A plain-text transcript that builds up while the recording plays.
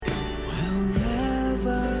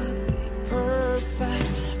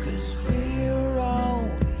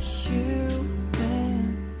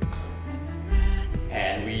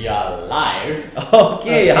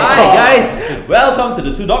Okay, hi guys. Welcome to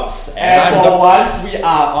the Two Dogs. And for once, we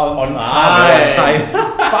are on time.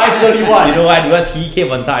 5:31. You know why? Because he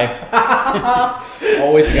came on time.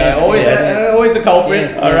 Always the guy, always the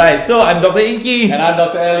culprit. Yes. Alright, so I'm Dr. Inky. And I'm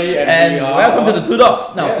Dr. Ellie. And welcome to the Two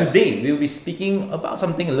Dogs. Now, Yes. today we'll be speaking about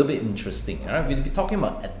something a little bit interesting. Alright, we'll be talking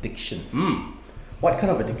about addiction. What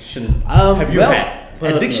kind of addiction have you had?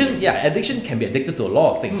 Personally? Addiction can be addicted to a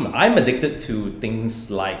lot of things. I'm addicted to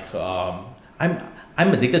things like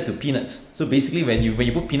I'm addicted to peanuts. So basically, when you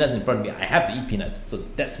put peanuts in front of me, I have to eat peanuts. So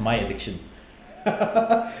that's my addiction.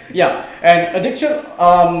 Yeah, and addiction.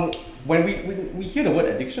 When we hear the word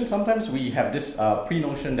addiction, sometimes we have this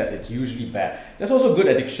pre-notion that it's usually bad. There's also good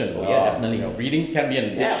addiction. Oh, yeah, definitely. Reading can be an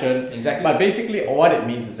addiction. Yeah, exactly. But basically, what it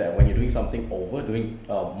means is that when you're doing something doing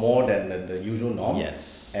more than the usual norm,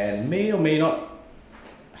 Yes. and may or may not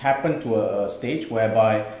happen to a stage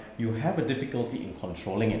whereby you have a difficulty in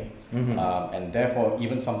controlling it, and therefore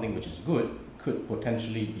even something which is good could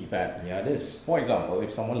potentially be bad. Yeah, it is. For example,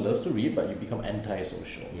 if someone loves to read but you become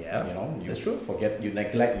antisocial, Yeah, you that's true. You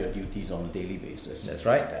neglect your duties on a daily basis. That's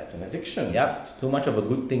right. That's an addiction. Yep. Too much of a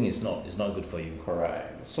good thing is not good for you.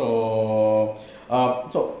 Correct. So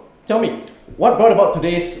tell me, what brought about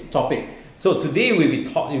today's topic? So today we'll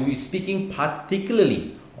be speaking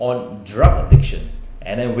particularly on drug addiction.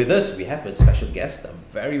 And then with us we have a special guest, a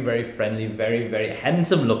very, very friendly, very, very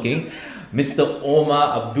handsome looking Mr.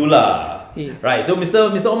 Omar Abdullah. Yes. Right. So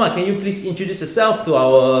Mr. Omar, can you please introduce yourself to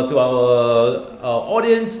our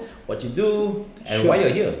audience, what you do and why Sure.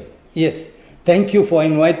 you're here? Yes, thank you for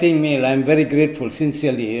inviting me. I'm very grateful,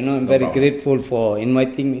 sincerely. I'm very problem. grateful for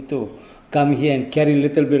inviting me to come here and carry a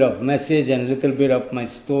little bit of message and a little bit of my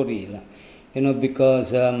story.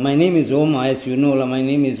 Because my name is Omar, as you know, my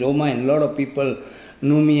name is Omar, and a lot of people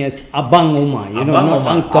know me as Abang Omar, Abang not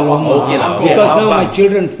Omar. Uncle Abang, Omar. okay lah, okay, Because now Abang. my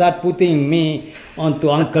children start putting me onto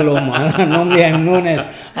Uncle Omar. Normally I'm known as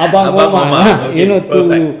Abang Abang Omar. Omar.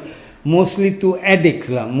 Okay, Mostly to addicts.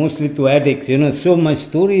 So my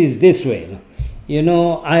story is this way.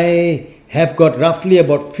 I have got roughly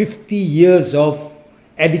about 50 years of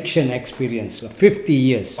addiction experience. 50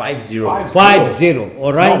 years. 50. 50,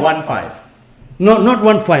 all right? Not 15. No, not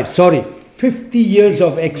 15, sorry. 50 years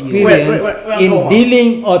of experience Wait, in go on.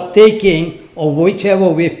 dealing or taking or whichever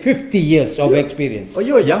way, 50 years of experience. Oh,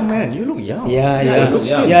 you're a young man. You look young. Yeah. You look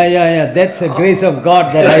skinny. Yeah. That's the grace of God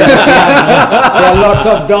that I have. There are lots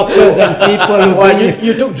of doctors and people who Well,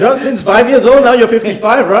 you took drugs since 5 years old. Now you're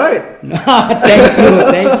 55, right?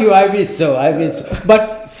 Thank you. I wish so.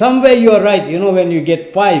 But somewhere you are right. When you get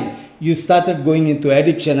 5, you started going into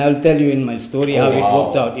addiction. I'll tell you in my story how it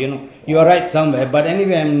works out. You are right somewhere. But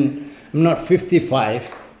anyway, I'm not 55.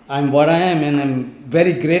 I'm what I am, and I'm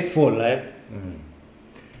very grateful.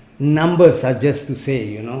 Numbers are just to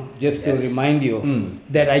say, just to remind you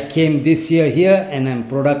that I came this year here, and I'm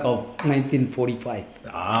product of 1945.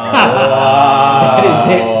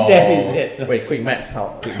 That is it. Wait, quick maths.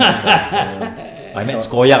 How? I meant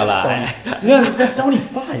Skoyak lah. No, That's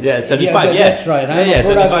 75. Yeah, 75. Yeah, that's right. I'm yeah, a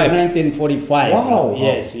product 75. of 1945. Wow.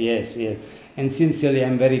 Yes. And sincerely,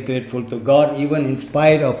 I'm very grateful to God, even in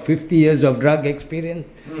spite of 50 years of drug experience.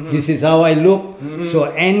 This is how I look. So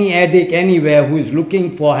any addict anywhere who is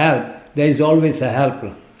looking for help, there is always a help.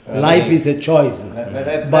 Life is a choice.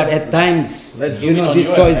 But at times, Let's zoom in on these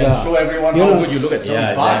you choices and are... show everyone how good you look at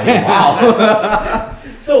 75. exactly. Wow.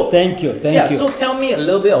 So Thank you. So tell me a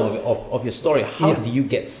little bit of your story. How Yeah. do you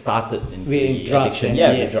get started in In drugs. addiction?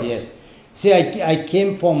 Yes, with drugs. yes. See, I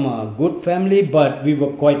came from a good family, but we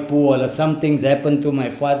were quite poor. Some things happened to my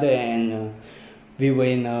father, and we were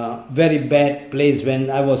in a very bad place when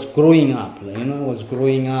I was growing up. I was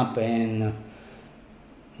growing up, and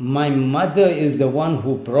my mother is the one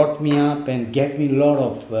who brought me up and gave me a lot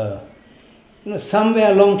of,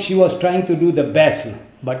 somewhere along she was trying to do the best,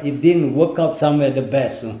 but it didn't work out somewhere the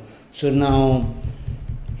best. So now,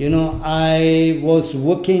 I was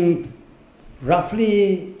working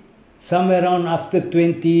roughly somewhere around after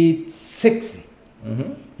 26.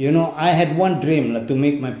 I had one dream, to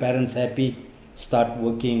make my parents happy, start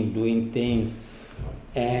working, doing things.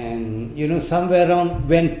 And somewhere around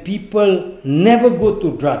when people never go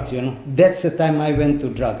to drugs, that's the time I went to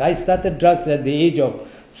drugs. I started drugs at the age of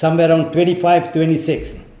somewhere around 25,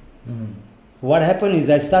 26. What happened is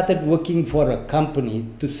I started working for a company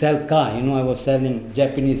to sell car. I was selling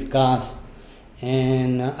Japanese cars,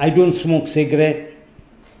 and I don't smoke cigarette.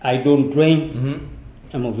 I don't drink.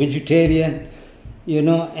 I'm a vegetarian,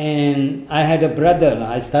 and I had a brother.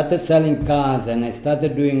 I started selling cars and I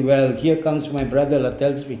started doing well. Here comes my brother,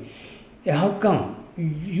 tells me, "Hey, how come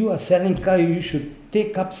you are selling car? You should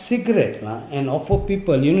take up cigarette and offer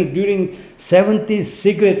people. During 70s,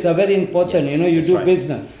 cigarettes are very important. Yes, You that's do right.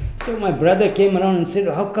 business. So my brother came around and said,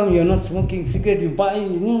 how come you're not smoking cigarette? You buy,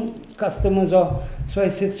 customers or... So I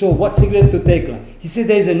said, so what cigarette to take? He said,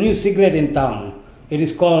 there's a new cigarette in town. It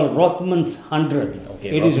is called Rothman's 100.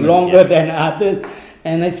 Okay, it is Rothmans, longer yes. than others.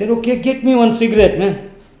 And I said, okay, get me one cigarette,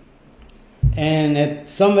 man. And at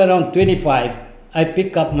somewhere around 25, I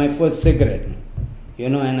pick up my first cigarette.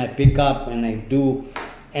 And I pick up and I do.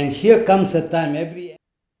 And here comes a time every...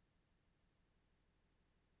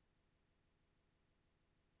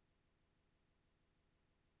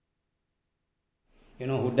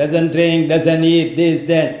 who doesn't drink, doesn't eat, this,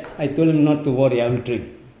 that. I told him not to worry, I will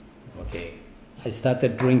drink. Okay. I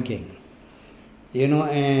started drinking.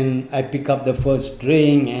 And I pick up the first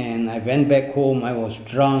drink and I went back home. I was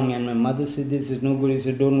drunk and my mother said, this is no good. He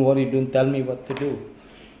said, don't worry, don't tell me what to do.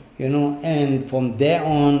 And from there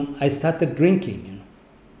on, I started drinking.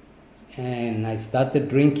 And I started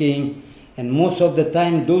drinking. And most of the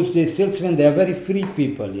time, those days, salesmen, they are very free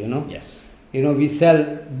people, Yes. We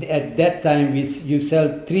sell, at that time, you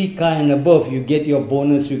sell 3 car and above, you get your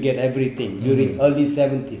bonus, you get everything during early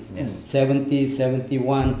 70s. Yes. 70,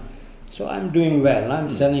 71. So I'm doing well.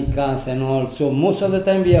 I'm selling cars and all. So most of the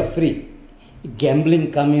time we are free.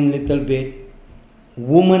 Gambling come in little bit.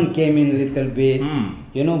 Woman came in little bit.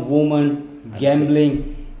 Woman,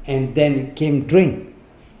 gambling, and then came drink.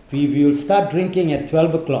 We will start drinking at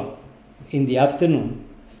 12 o'clock in the afternoon.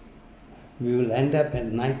 We will end up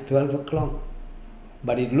at night 12 o'clock.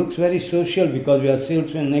 But it looks very social because we are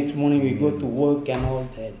salesmen. Next morning we go to work and all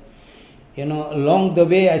that. Along the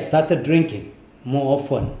way I started drinking more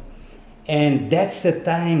often. And that's the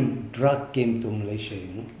time drug came to Malaysia,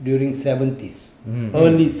 during 70s,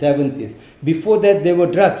 early 70s. Before that there were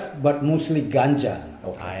drugs, but mostly ganja.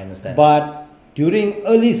 Okay. I understand. But during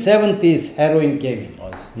early 70s, heroin came in.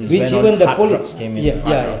 This Which when all even the hard police, drugs came in.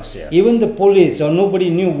 Hard drugs, yeah. even the police or nobody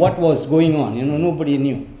knew what was going on. Nobody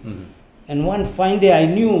knew. And one fine day, I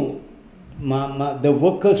knew the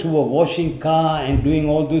workers who were washing car and doing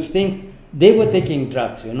all those things, they were taking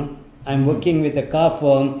drugs. I'm working with a car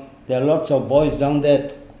firm. There are lots of boys down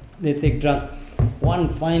there. They take drugs. One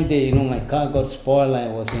fine day, my car got spoiled. I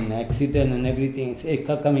was in an accident and everything. I said, hey,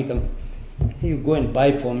 come. You go and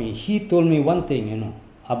buy for me. He told me one thing,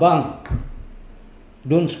 Abang,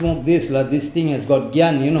 don't smoke this, this thing has got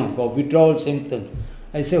gyan, got withdrawal symptoms.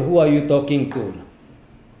 I said, who are you talking to?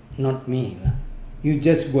 Not me. You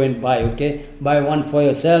just go and buy, okay? Buy one for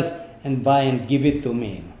yourself and buy and give it to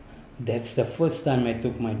me. That's the first time I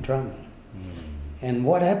took my drug. And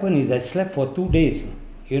what happened is I slept for 2 days.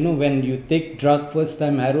 When you take drug, first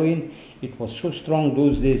time heroin, it was so strong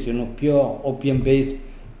those days, pure opium based,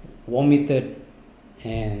 vomited.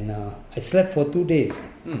 And I slept for 2 days.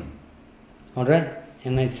 All right?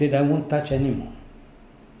 And I said, I won't touch anymore.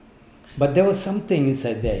 But there was something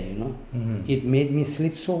inside there, It made me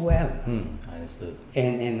sleep so well. I understood.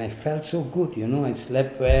 And I felt so good, I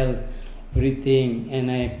slept well, everything.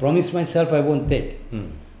 And I promised myself I won't take.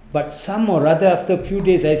 But some or other, after a few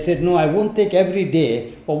days, I said, no, I won't take every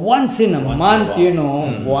day. But once in a month,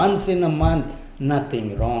 once in a month,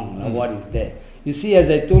 nothing wrong. What is there? You see, as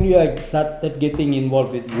I told you, I started getting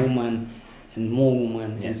involved with women and more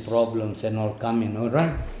women and problems and all coming, all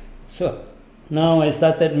right? So now I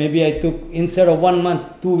started, maybe I took, instead of 1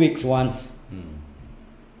 month, 2 weeks once.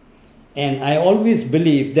 And I always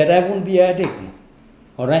believed that I won't be an addict,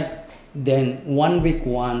 all right? Then 1 week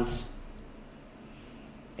once.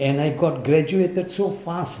 And I got graduated so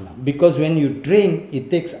fast now. Because when you drink, it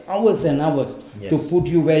takes hours and hours to put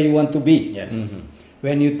you where you want to be. Yes.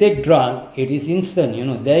 When you take drug, it is instant,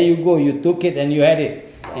 there you go, you took it and you had it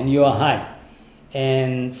and you are high.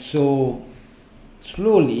 And so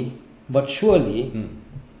slowly but surely,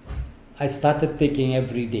 I started taking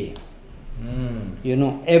every day.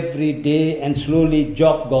 Every day, and slowly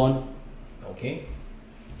job gone. Okay.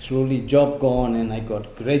 Slowly job gone, and I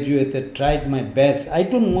got graduated, tried my best. I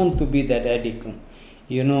don't want to be that addict,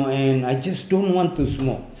 and I just don't want to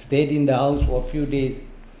smoke. Stayed in the house for a few days.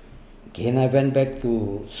 Again, I went back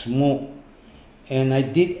to smoke, and I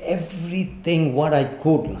did everything what I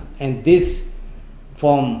could. And this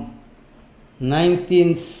from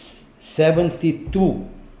 1972,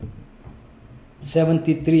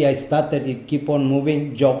 73, I started it, keep on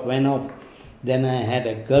moving, job went up. Then I had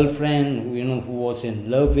a girlfriend, who was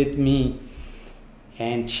in love with me,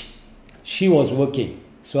 and she was working.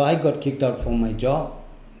 So I got kicked out from my job.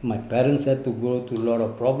 My parents had to go through a lot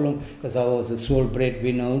of problems because I was a sole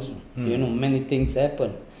breadwinner also. Many things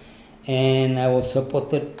happened. And I was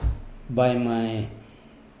supported by my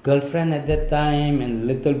girlfriend at that time, and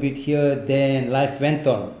a little bit here, there, and life went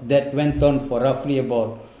on. That went on for roughly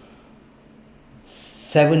about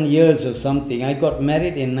 7 years or something. I got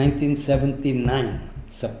married in 1979,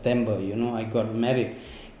 September, I got married.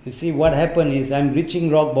 You see, what happened is I'm reaching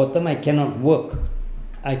rock bottom. I cannot work.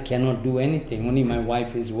 I cannot do anything. Only my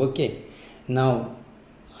wife is working. Now,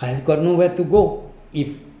 I have got nowhere to go.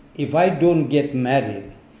 If I don't get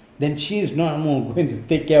married, then she is not more going to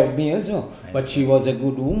take care of me also. But she was a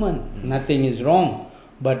good woman. Nothing is wrong.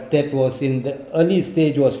 But that was in the early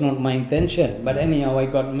stage was not my intention. But anyhow, I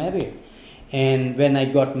got married. And when I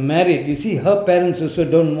got married, you see, her parents also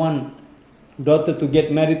don't want daughter to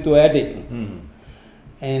get married to addict.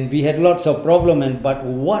 And we had lots of problems. But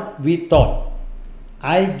what we thought,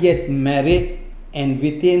 I get married and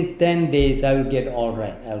within 10 days I will get all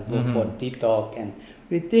right. I'll go for detox and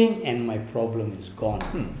everything, and my problem is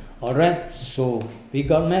gone. All right, so we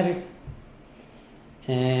got married.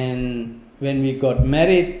 And when we got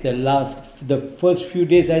married, the first few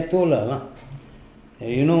days I told her,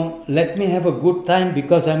 let me have a good time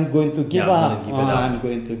because I'm going to give up. I'm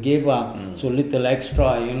going to give up. So little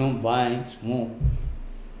extra, buy, smoke.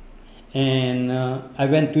 And I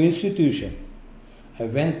went to institution. In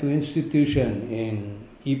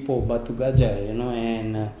Ipoh, Batu Gajah,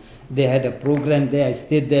 and they had a program there. I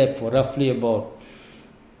stayed there for roughly about,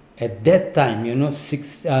 at that time,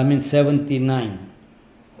 79.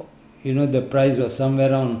 The price was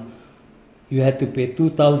somewhere around, you had to pay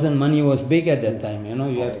 2,000. Money was big at that time,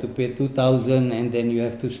 you have to pay 2,000 and then you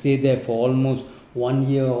have to stay there for almost 1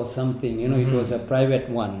 year or something. It was a private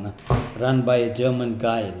one, run by a German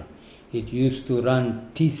guy. It used to run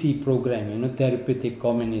TC program, therapeutic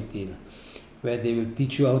community, where they will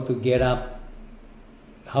teach you how to get up,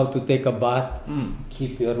 how to take a bath,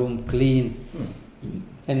 keep your room clean.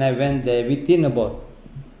 And I went there. Within about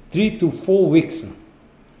 3 to 4 weeks,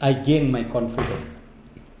 I gained my confidence.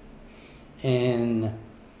 And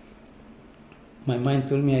my mind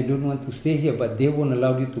told me I don't want to stay here, but they won't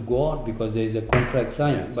allow you to go out because there is a contract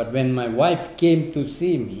signed. But when my wife came to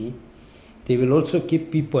see me, they will also keep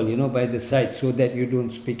people, by the side so that you don't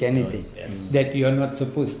speak anything, that you are not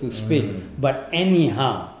supposed to speak. But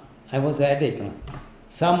anyhow, I was an addict.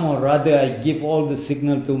 Some or rather, I give all the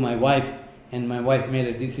signal to my wife, and my wife made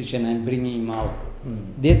a decision, I'm bringing him out.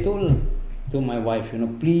 They told to my wife,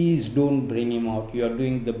 please don't bring him out. You are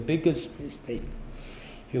doing the biggest mistake.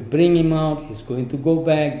 You bring him out, he's going to go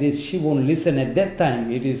back. She won't listen. At that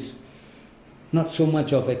time, it is not so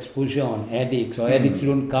much of exposure on addicts, or addicts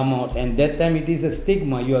don't come out. And that time it is a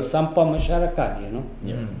stigma. You are sampah masyarakat,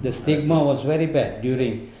 The stigma was very bad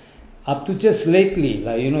during, up to just lately,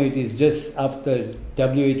 it is just after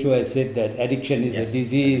WHO has said that addiction is a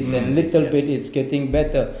disease, and little bit it's getting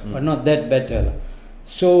better, but not that better.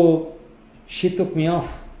 So she took me off,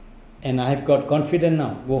 and I have got confidence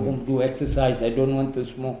now. Go home, do exercise. I don't want to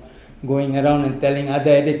smoke. Going around and telling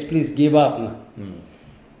other addicts, please give up.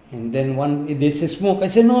 And then they say smoke. I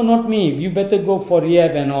said, no, not me. You better go for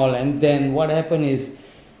rehab and all. And then what happened is,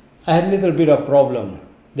 I had a little bit of problem.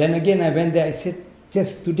 Then again I went there. I said,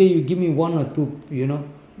 just today you give me 1 or 2,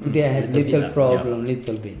 Today I had little problem,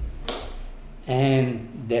 little bit. And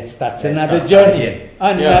that starts another journey.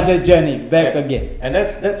 Another journey, back again. And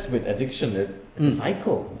that's with addiction. It's a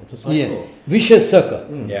cycle. Yes, vicious circle.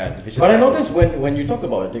 Yeah, it's a vicious But cycle. I noticed when you talk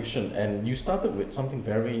about addiction, and you started with something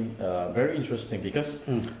very very interesting, because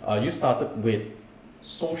you started with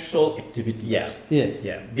social activities. Yes.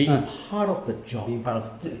 Being part of the job. Being part of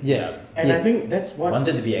Yes. And I think that's what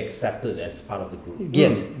wanted to be accepted as part of the group.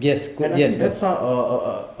 Yes. And I think that's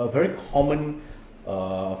a very common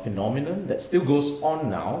phenomenon that still goes on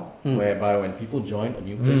now, whereby when people join a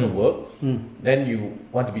new place of work, then you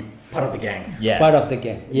want to be part of the gang. Part of the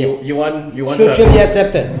gang. Yes. You want socially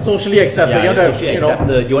accepted. Socially accepted. Yeah, you want to socially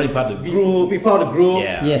accepted. You want to be part of the group. Be part of the group.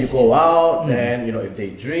 Yeah. Yes, You go yes. out, and if they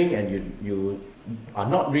drink and you are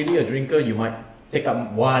not really a drinker, you might take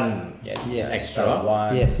up one extra.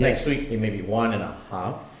 One. Yes. Next week it may be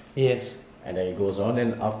 1.5. Yes. And then it goes on,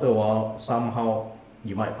 and after a while, somehow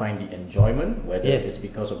you might find the enjoyment, whether it's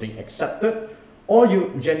because of being accepted, or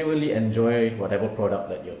you genuinely enjoy whatever product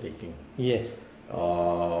that you're taking. Yes.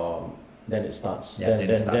 Then it starts. Yeah,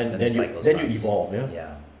 then you evolve.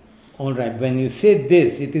 Yeah. All right. When you say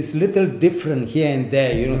this, it is little different here and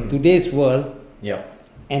there. Today's world Yeah.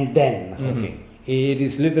 and then. Okay. It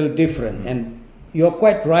is little different, and you're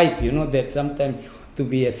quite right. That sometimes to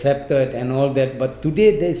be accepted and all that. But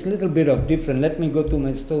today there's little bit of different. Let me go to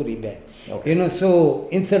my story back. Okay. So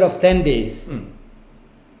instead of 10 days,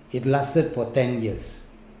 it lasted for 10 years.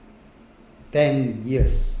 10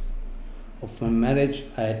 years. of my marriage,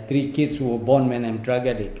 I had 3 kids who were born when I'm drug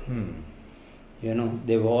addict. You know,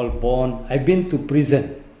 they were all born. I've been to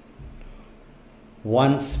prison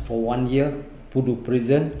once for 1 year, Pudu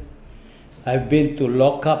prison. I've been to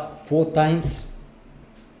lockup 4 times.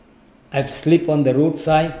 I've slept on the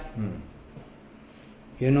roadside.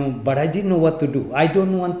 You know, but I didn't know what to do. I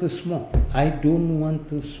don't want to smoke. I don't want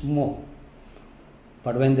to smoke.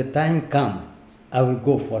 But when the time comes, I will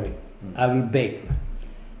go for it. I will beg.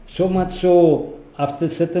 So much so, after a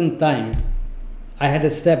certain time, I had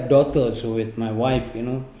a stepdaughter also with my wife, you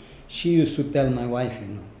know. She used to tell my wife, you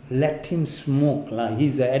know, let him smoke, like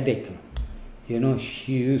he's an addict. You know,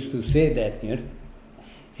 she used to say that, you know.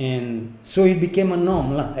 And so it became a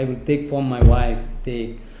norm. I will take from my wife,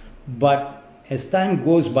 but as time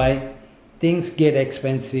goes by, things get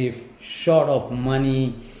expensive, short of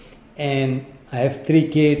money, and I have 3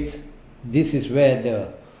 kids. This is where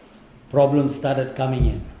the problems started coming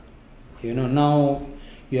in. You know, now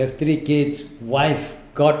you have 3 kids, wife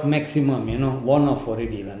got maximum, you know, one off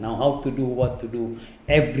already. Now how to do, what to do,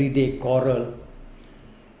 everyday quarrel.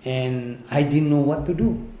 And I didn't know what to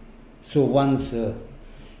do. So once,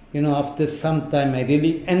 you know, after some time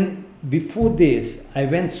and before this, I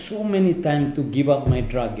went so many times to give up my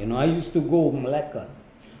drug. You know, I used to go Malacca,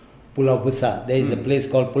 Pulau Besar. There is a place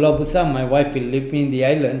called Pulau Besar. My wife will leave me in the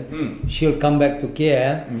island. She'll come back to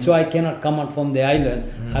KL. So I cannot come out from the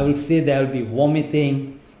island. I will stay there. I'll be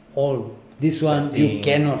vomiting. All this one, you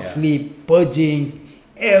cannot sleep, purging.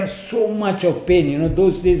 So much of pain. You know,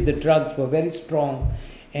 those days the drugs were very strong.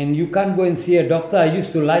 And you can't go and see a doctor. I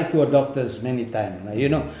used to lie to a doctors many times. You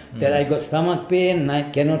know, that I got stomach pain, I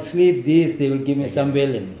cannot sleep, they will give me some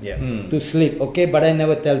Valium to sleep. Okay, but I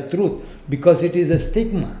never tell truth because it is a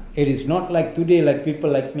stigma. It is not like today, like people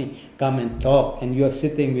like me come and talk and you are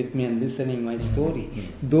sitting with me and listening my story.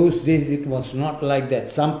 Those days it was not like that.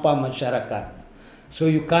 Sampah masyarakat. So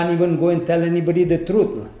you can't even go and tell anybody the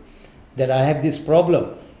truth that I have this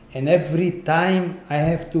problem. And every time I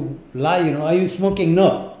have to lie, you know, are you smoking?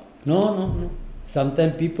 No.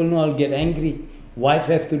 Sometimes people know I'll get angry. Wife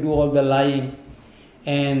have to do all the lying.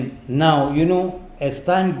 And now, you know, as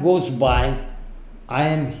time goes by, I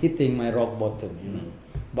am hitting my rock bottom, you know.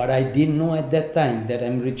 But I didn't know at that time that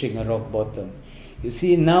I'm reaching a rock bottom. You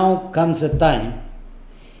see, now comes a time,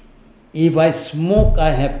 if I smoke,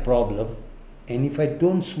 I have problem. And if I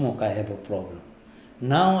don't smoke, I have a problem.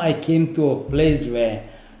 Now I came to a place where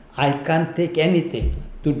I can't take anything.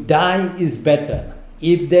 To die is better.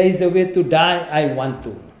 If there is a way to die, I want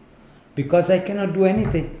to. Because I cannot do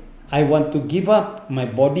anything. I want to give up. My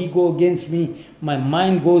body goes against me. My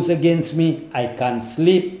mind goes against me. I can't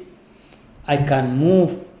sleep. I can't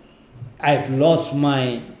move. I've lost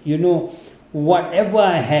my, you know, whatever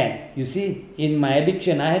I had. You see, in my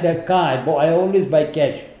addiction, I had a car. I always buy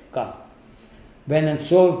cash car. When I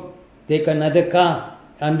sold, take another car.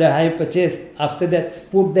 Under high purchase, after that,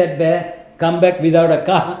 put that there, come back without a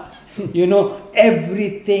car. You know,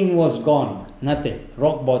 everything was gone. Nothing.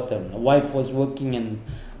 Rock bottom. The wife was working and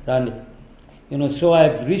running. You know, so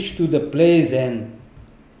I've reached to the place and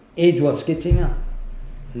age was catching up.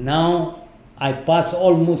 Now, I passed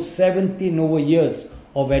almost 17 over years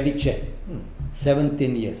of addiction.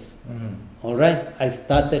 17 years. All right? I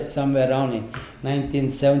started somewhere around in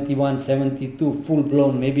 1971, 72, full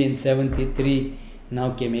blown, maybe in 73.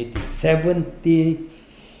 Now came 80. 70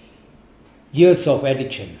 years of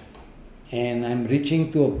addiction. And I'm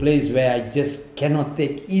reaching to a place where I just cannot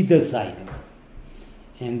take either side.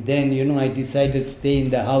 And then, you know, I decided to stay in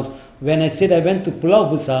the house. When I said I went to Pulau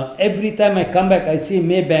Besar, every time I come back, I see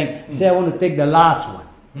Maybank, say I want to take the last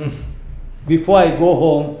one. Before I go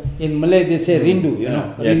home, in Malay they say rindu, you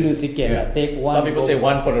know, rindu sikit. Take one. Some people say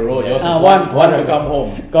one for the road, yours is one to come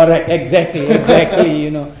home. Correct, exactly, you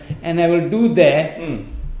know. And I will do that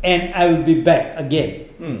and I will be back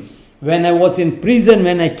again. When I was in prison,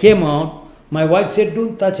 when I came out, my wife said,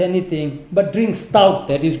 don't touch anything, but drink stout,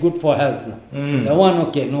 that is good for health. The one,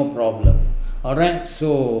 okay, no problem. Alright,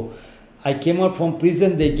 so I came out from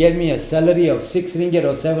prison, they gave me a salary of 6 ringgit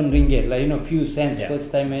or 7 ringgit, like, you know, few cents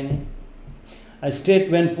first time. I straight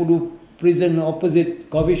went to prison opposite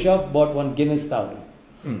coffee shop, bought one Guinness stout,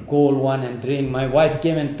 cold one and drink. My wife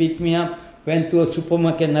came and picked me up, went to a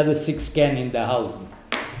supermarket, another 6 can in the house.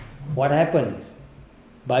 What happened is,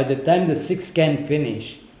 by the time the 6 can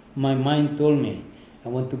finished, my mind told me, I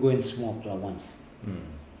want to go and smoke once.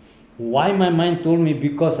 Why my mind told me?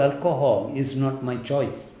 Because alcohol is not my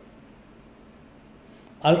choice.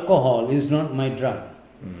 Alcohol is not my drug.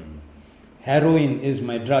 Heroin is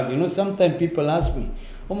my drug. You know, sometimes people ask me,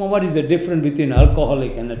 Oma, what is the difference between an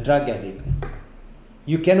alcoholic and a drug addict?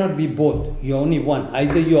 You cannot be both. You're only one.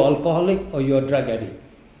 Either you're alcoholic or you're a drug addict.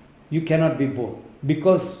 You cannot be both.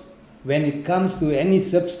 Because when it comes to any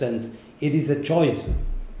substance, it is a choice.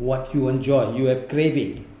 What you enjoy, you have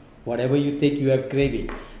craving. Whatever you take, you have craving.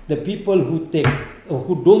 The people who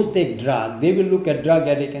don't take drug, they will look at drug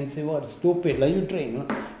addict and say, "What stupid? Like you drink." No?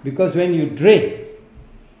 Because when you drink,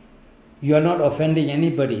 you are not offending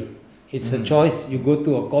anybody. It's a choice. You go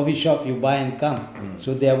to a coffee shop, you buy and come.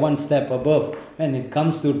 So they are one step above. When it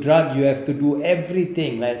comes to drug, you have to do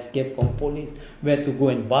everything, like escape from police, where to go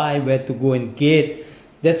and buy, where to go and get.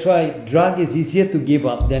 That's why drug is easier to give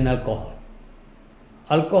up than alcohol.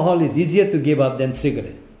 Alcohol is easier to give up than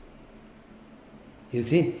cigarette. You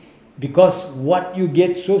see? Because what you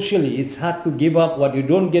get socially, it's hard to give up what you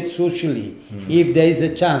don't get socially. If there is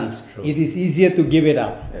a chance, it is easier to give it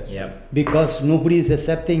up. That's Yep. Because nobody is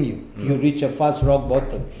accepting you. You reach a fast rock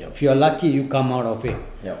bottom. Yep. If you are lucky, you come out of it.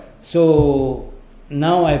 Yep. So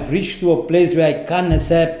now I've reached to a place where I can't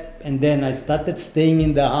accept, and then I started staying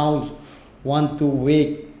in the house, want to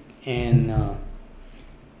wake, and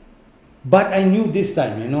but I knew this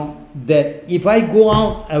time, that if I go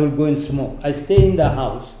out, I will go and smoke. I stay in the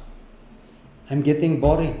house, I'm getting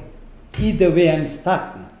boring. Either way, I'm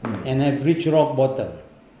stuck, and I've reached rock bottom.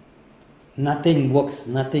 Nothing works.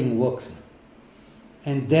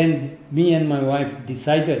 And then me and my wife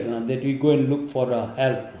decided that we go and look for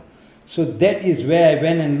help. So that is where I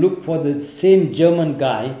went and looked for the same German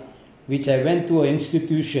guy, which I went to an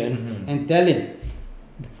institution and tell him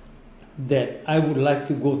that I would like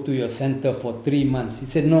to go to your center for 3 months. He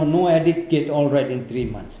said, no addict get all right in 3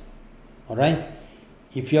 months. All right?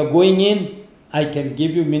 If you're going in, I can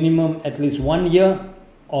give you minimum at least 1 year,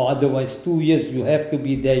 or otherwise 2 years. You have to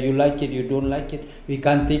be there. You like it, you don't like it. We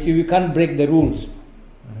can't take you. We can't break the rules.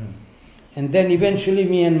 And then eventually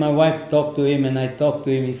me and my wife talked to him, and I talked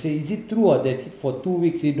to him. He said, is it true that for 2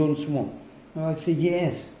 weeks he don't smoke? My wife said,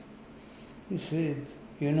 yes. He said,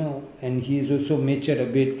 and he's also matured a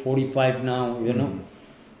bit, 45 now,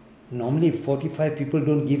 Normally 45 people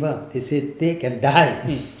don't give up. They say, take and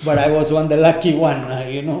die. But I was the lucky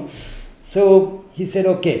one, So he said,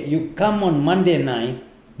 okay, you come on Monday night.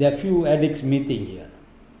 There are few addicts meeting here.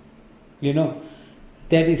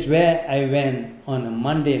 That is where I went on a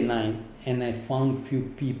Monday night, and I found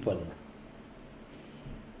few people.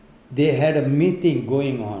 They had a meeting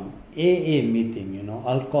going on, AA meeting,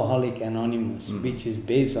 Alcoholic Anonymous, which is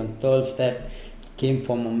based on 12 step, came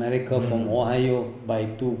from America, from Ohio, by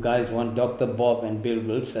 2 guys, one Dr. Bob and Bill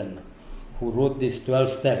Wilson, who wrote these 12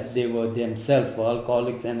 steps. They were themselves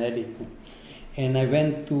alcoholics and addicts. And I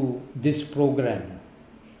went to this program,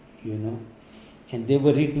 and they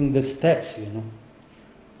were reading the steps,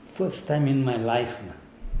 First time in my life,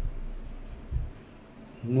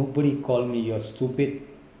 nobody called me you're stupid.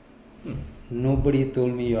 Nobody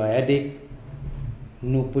told me you're addict.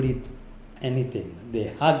 Nobody, anything. They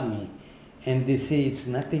hug me and they say it's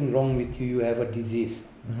nothing wrong with you, you have a disease.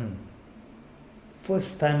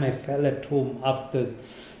 First time I felt at home after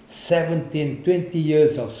 17, 20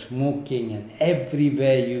 years of smoking, and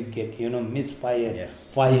everywhere you get, misfire,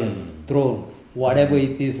 fire, thrown, whatever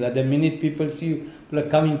it is. Like the minute people see you, people are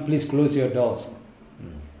coming, please close your doors.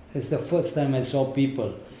 It's the first time I saw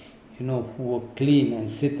people, who were clean and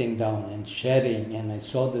sitting down and sharing, and I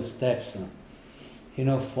saw the steps.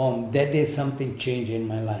 From that day something changed in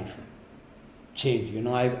my life.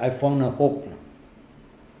 I found a hope.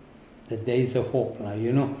 That there is a hope now,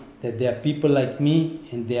 that there are people like me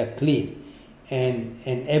and they are clean. And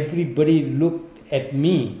everybody looked at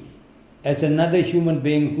me as another human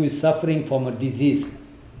being who is suffering from a disease.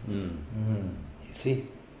 You see,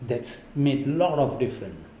 that's made a lot of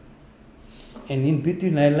difference. And in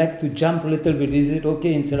between, I like to jump a little bit. Is it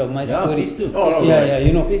okay instead of my story? Please do.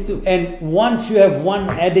 Please do. And once you have one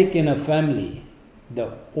addict in a family,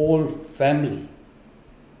 the whole family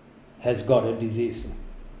has got a disease.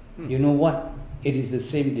 You know what? It is the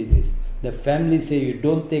same disease. The family say you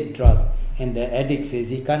don't take drug, and the addict says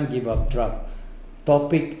he can't give up drug.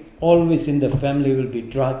 Topic always in the family will be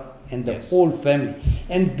drug, and the whole family.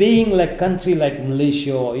 And being like country like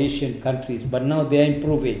Malaysia or Asian countries, but now they are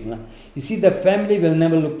improving. You see, the family will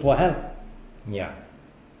never look for help. Yeah.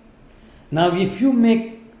 Now, if you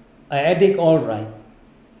make an addict all right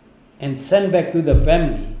and send back to the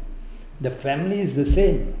family is the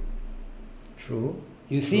same. True.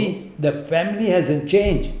 You see, the family hasn't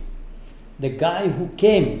changed. The guy who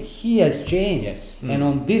came, he has changed. Yes. And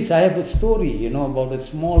on this, I have a story, about a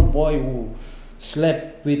small boy who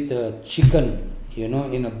slept with a chicken,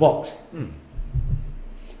 in a box.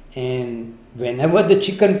 And whenever the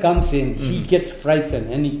chicken comes in, he gets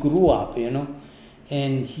frightened, and he grew up,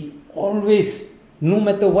 and he always No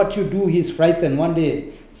matter what you do, he's frightened. One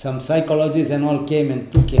day, some psychologists and all came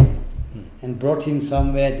and took him and brought him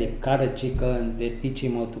somewhere. They cut a chicken. They teach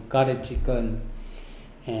him how to cut a chicken.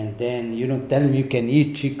 And then, tell him you can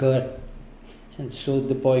eat chicken. And so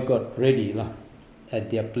the boy got ready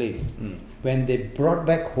at their place. When they brought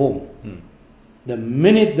back home, the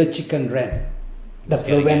minute the chicken ran, the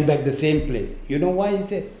flow went back the same place. You know why? He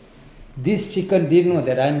said, this chicken didn't know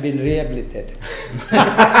that I'm been rehabilitated. It's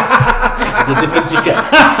a different chicken.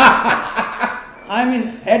 I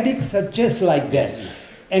mean, addicts are just like that.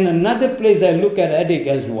 And another place I look at addict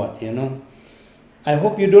as what, I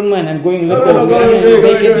hope you don't mind. I'm going little No, to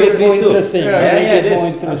make it a bit more please do. interesting. Yeah, Make yeah, it it more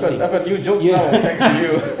is. interesting. I've got new jokes now, thanks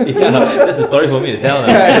to you. Yeah, that's a story for me to tell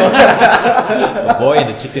now. A boy and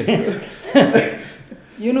a chicken.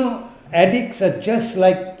 Addicts are just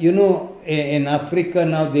like, in Africa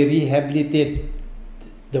now they rehabilitate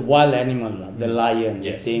the wild animal, the lion,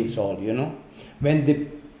 Yes. the things all, When they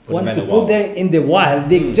Put want them to in the put wild. them in the wild,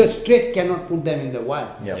 they just straight cannot put them in the wild.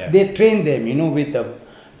 Yeah. They train them, with a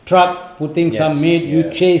truck, putting Yes. some meat, you Yeah.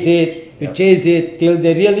 chase it, you Yep. chase it till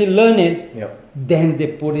they really learn it, Yep. then they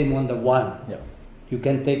put him on the wild. Yep. You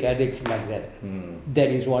can take addicts like that. That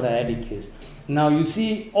is what an addict is. Now you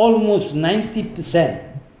see almost 90%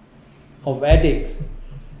 of addicts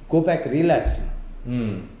go back relapsing.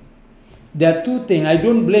 There are two things. I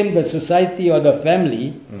don't blame the society or the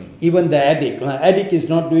family, even the addict. Now, addict is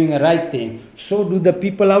not doing a right thing. So do the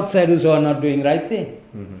people outside who are not doing right thing.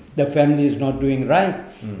 The family is not doing right.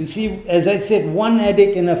 You see, as I said, one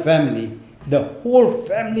addict in a family, the whole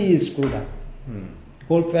family is screwed up.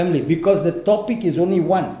 Whole family, because the topic is only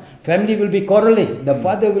one. Family will be quarreling. The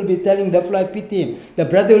father will be telling the fly pity him. The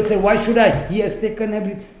brother will say, why should I? He has taken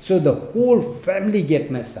everything. So the whole family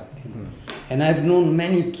get messed up. And I've known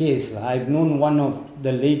many cases. I've known one of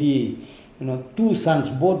the lady, two sons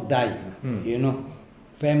both died.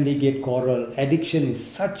 Family get quarrel. Addiction is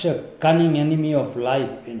such a cunning enemy of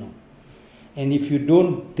life, And if you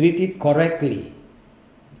don't treat it correctly,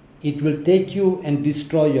 it will take you and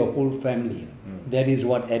destroy your whole family. That is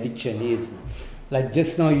what addiction is. Like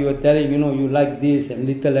just now you were telling, you like this and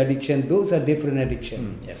little addiction. Those are different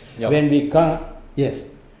addiction. Yes. Yep.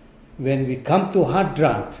 When we come to hard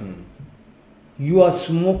drugs, you are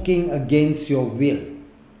smoking against your will.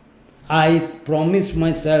 I promise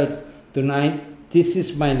myself tonight, this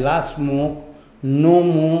is my last smoke. No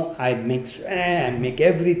more. I make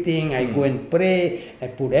everything. I go and pray. I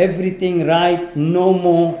put everything right. No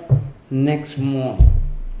more. Next morning,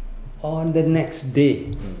 on the next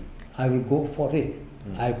day, I will go for it.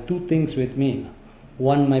 I have two things with me.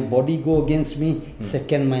 One, my body go against me.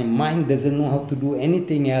 Second, my mind doesn't know how to do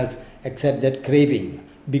anything else except that craving.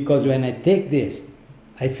 Because when I take this,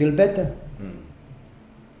 I feel better.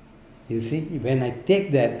 You see, when I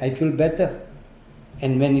take that, I feel better.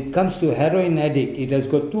 And when it comes to heroin addict, it has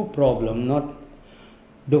got two problems, not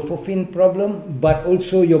dopamine problem, but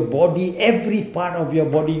also your body, every part of your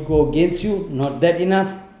body go against you. Not that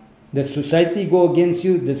enough. The society go against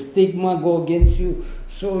you, the stigma go against you.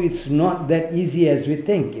 So it's not that easy as we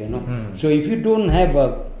think, So if you don't have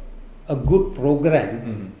a good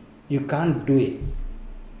program, you can't do it.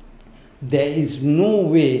 There is no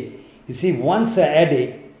way. You see, once an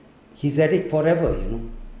addict, he's addict forever,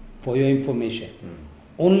 for your information.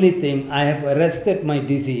 Only thing, I have arrested my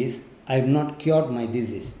disease, I have not cured my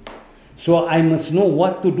disease. So I must know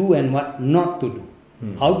what to do and what not to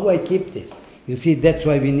do. How do I keep this? You see, that's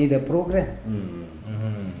why we need a program.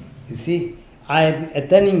 You see, I am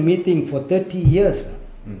attending meeting for 30 years.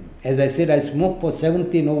 As I said, I smoked for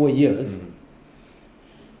 17 over years.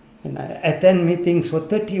 And I attend meetings for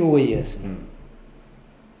 30 over years.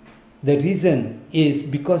 The reason is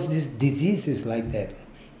because this disease is like that.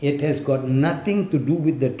 It has got nothing to do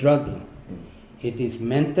with the drug. It is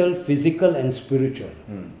mental, physical and spiritual.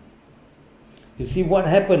 You see, what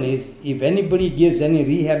happens is, if anybody gives any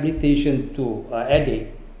rehabilitation to an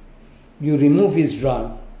addict, you remove his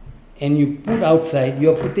drug and you put outside,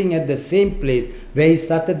 you're putting at the same place where he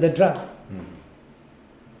started the drug.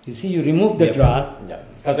 You see, you remove the drug. Yeah,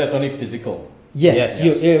 because that's only physical. Yes,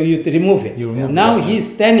 Yes. You remove it. You remove now it.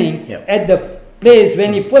 he's standing Yeah. at the place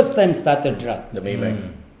when he first time started drug. The Maybank.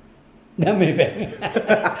 The Maybank.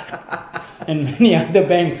 And many other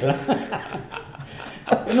banks.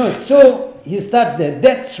 So he starts there.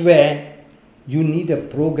 That's where you need a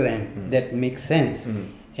program that makes sense.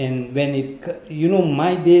 And when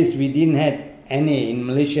my days we didn't have NA in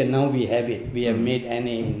Malaysia. Now we have it. We have made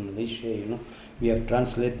NA in Malaysia. We have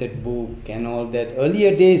translated book and all that.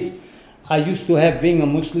 Earlier days, I used to have, being a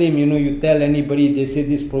Muslim, you tell anybody, they say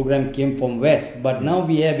this program came from West. But now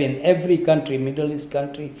we have in every country, Middle East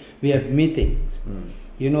country, we have meetings.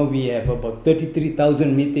 We have about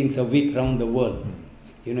 33,000 meetings a week around the world.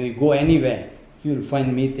 You go anywhere, you'll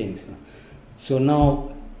find meetings. So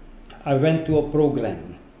now I went to a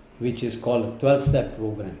program which is called a 12-step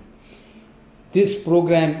program. This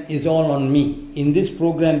program is all on me. In this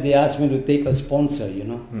program, they asked me to take a sponsor,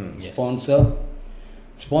 Yes.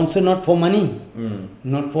 Sponsor not for money,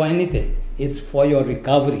 not for anything. It's for your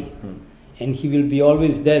recovery. And he will be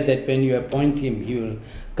always there, that when you appoint him, he will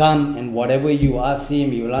come, and whatever you ask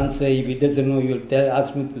him, he will answer. If he doesn't know, he will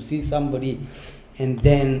ask me to see somebody. And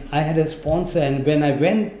then I had a sponsor, and when I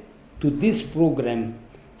went to this program,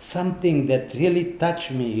 something that really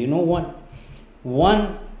touched me, you know what?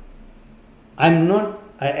 One, I'm not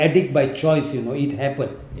an addict by choice, it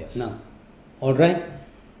happened. Yes. Now, all right?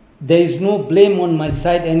 There is no blame on my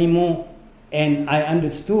side anymore, and I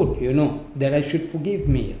understood, that I should forgive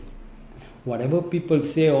me. Whatever people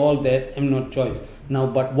say, all that, I'm not choice. Now,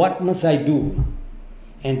 but what must I do?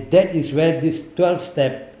 And that is where this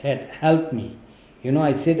 12-step had helped me.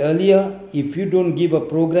 I said earlier, if you don't give a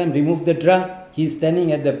program, remove the drug, he's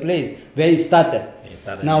standing at the place where he started.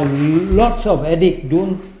 Now, lots of addicts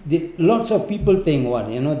lots of people think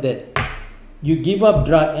that you give up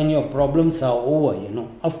drug and your problems are over,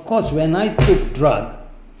 Of course, when I took drug,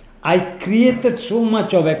 I created so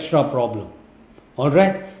much of extra problem. All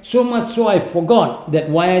right? So much so I forgot that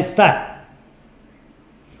why I start.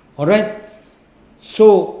 All right?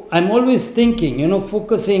 So I'm always thinking,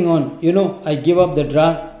 focusing on, I give up the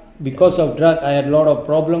drug. Because of drug, I had a lot of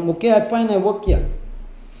problem. Okay, I work here.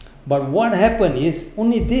 But what happened is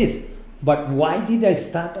only this. But why did I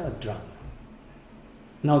start a drug?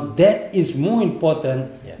 Now that is more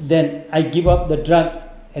important than I give up the drug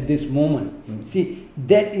at this moment. See,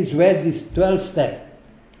 that is where this 12-step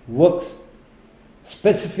works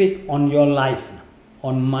specific on your life,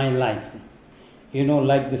 on my life.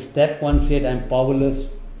 Like the step 1 said, I'm powerless.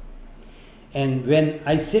 And when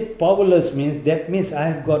I said powerless that means I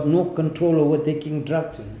have got no control over taking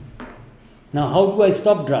drugs. Now how do I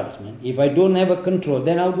stop drugs, man? If I don't have a control,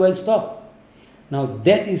 then how do I stop? Now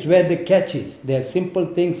that is where the catch is. There are simple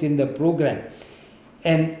things in the program.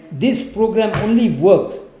 And this program only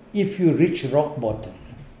works if you reach rock bottom.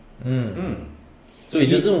 So it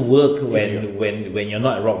doesn't work when you're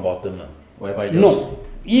not at rock bottom. No.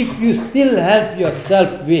 If you still have your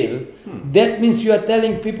self-will, that means you are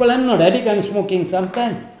telling people, I'm not addict, I'm smoking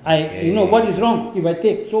sometime. What is wrong if I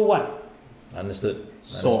take? So what? Understood.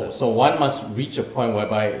 So one must reach a point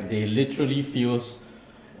whereby they literally feels,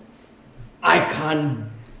 I can't.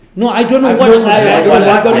 No, I don't know I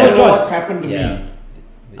got no know choice. what's happened to me.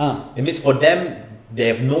 It means for them, they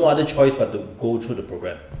have no other choice but to go through the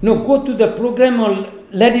program. No, go to the program or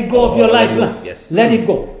let it go of your life. Yes. Let it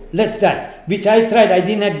go. Let's die. Which I tried. I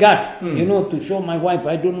didn't have guts, to show my wife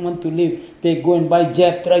I don't want to live. They go and buy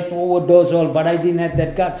jab, try to overdose all, but I didn't have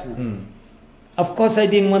that guts. Of course I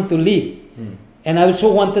didn't want to live. And I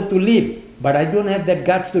also wanted to live, but I don't have that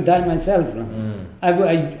guts to die myself.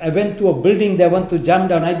 I went to a building, they want to jump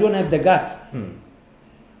down. I don't have the guts.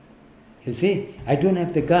 You see, I don't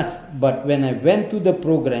have the guts. But when I went to the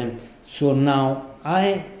program, so now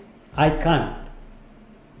I can't.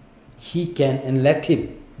 He can, and let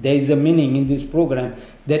him. There is a meaning in this program.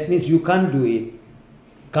 That means you can't do it.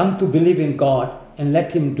 Come to believe in God and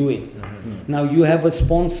let him do it. Now you have a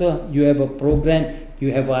sponsor, you have a program,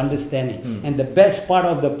 you have an understanding. And the best part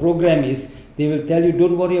of the program is they will tell you,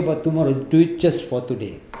 don't worry about tomorrow, do it just for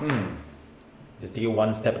today. Just take it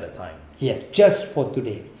one step at a time. Yes, just for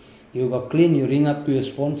today. You got clean, you ring up to your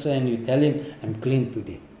sponsor and you tell him, I'm clean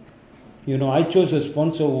today. I chose a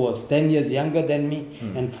sponsor who was 10 years younger than me,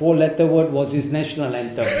 and 4-letter word was his national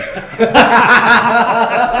anthem.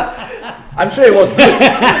 I'm sure it was good.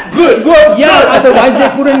 good. Yeah, otherwise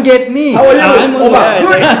they couldn't get me. How are you?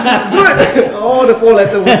 Good. Oh, the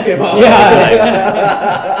 4-letter words came out.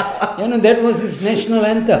 Yeah. That was his national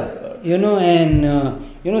anthem. And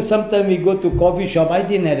sometimes we go to coffee shop. I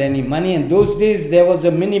didn't have any money, and those days there was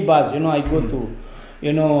a minibus. I go to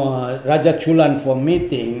Raja Chulan for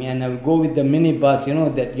meeting, and I will go with the minibus,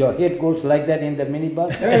 that your head goes like that in the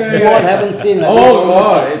minibus. You all haven't seen that. Oh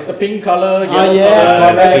God, it's the pink color,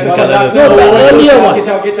 yellow color. No, the earlier one. The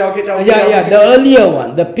the earlier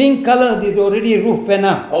one. The pink color is already roof and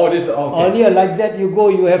up. Oh, this, okay. Earlier like that, you go,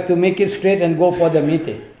 you have to make it straight and go for the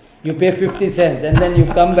meeting. You pay 50 cents and then you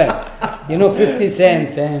come back. 50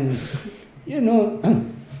 cents and,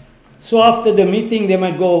 So after the meeting, they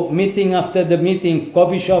might go meeting after the meeting,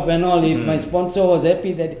 coffee shop and all. If my sponsor was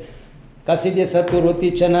happy that kasih dia satu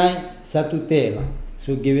roti canai, satu teh lah.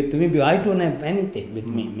 So give it to me, because I don't have anything with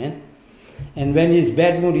me, man. And when he's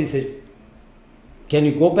bad mood, he said, can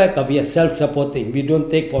you go back? We are self-supporting. We don't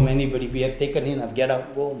take from anybody. We have taken enough. Get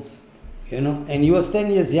out, go home. You know, and he was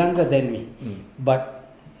 10 years younger than me.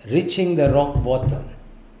 But reaching the rock bottom,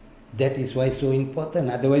 that is why so important.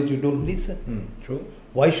 Otherwise, you don't listen. True.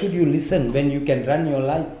 Why should you listen when you can run your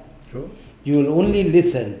life? True. You will only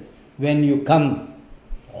listen when you come.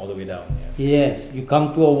 All the way down. Yes, you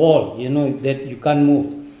come to a wall, you know, that you can't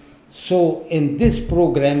move. So in this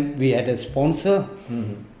program, we had a sponsor,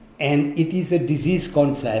 and it is a disease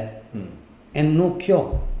concept and no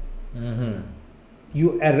cure.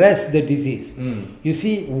 You arrest the disease. You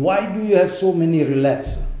see, why do you have so many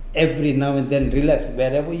relapse? Every now and then relapse,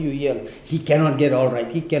 wherever you hear, he cannot get all right.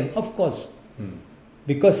 He can, of course.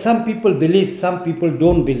 Because some people believe, some people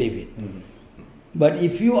don't believe it. But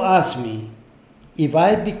if you ask me, if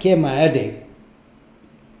I became an addict,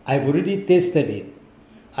 I've already tasted it.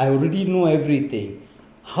 I already know everything.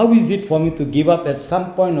 How is it for me to give up? At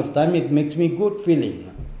some point of time, it makes me good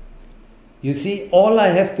feeling. You see, all I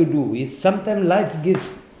have to do is, sometimes life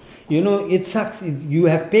gives, you know, it sucks. You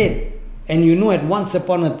have pain. And you know, at once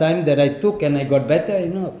upon a time that I took and I got better,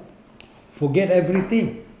 you know, forget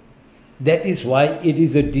everything. That is why it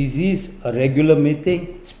is a disease, a regular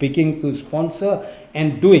meeting, speaking to sponsor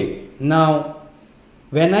and doing. Now,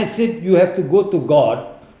 when I said you have to go to God,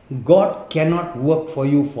 God cannot work for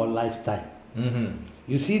you for lifetime.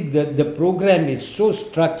 You see, the program is so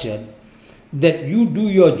structured that you do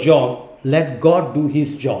your job, let God do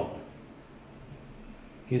his job.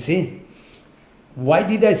 You see? Why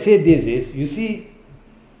did I say this is, you see,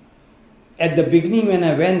 at the beginning when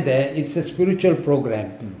I went there, it's a spiritual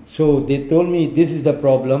program. So they told me, this is the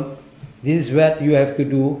problem, this is what you have to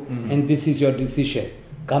do, and this is your decision.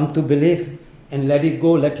 Come to belief and let it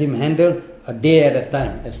go, let him handle a day at a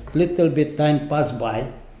time. As little bit time pass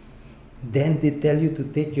by, then they tell you to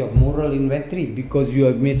take your moral inventory because you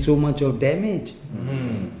have made so much of damage.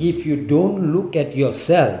 If you don't look at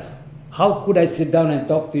yourself, how could I sit down and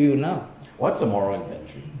talk to you now? What's a moral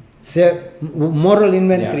inventory? Say, moral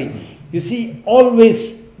inventory. Yeah. You see,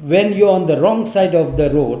 always when you're on the wrong side of the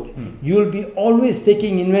road, you'll be always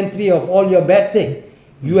taking inventory of all your bad things.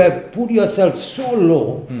 You have put yourself so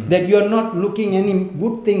low that you're not looking any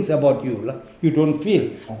good things about you. You don't feel.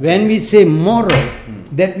 When we say moral,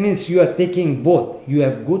 that means you are taking both. You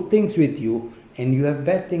have good things with you and you have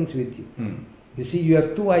bad things with you. You see, you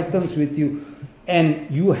have two items with you, and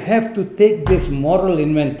you have to take this moral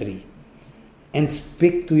inventory and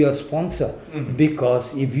speak to your sponsor.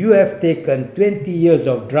 Because if you have taken 20 years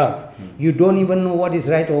of drugs, you don't even know what is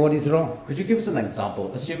right or what is wrong. Could you give us an example?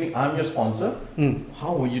 Assuming I'm your sponsor,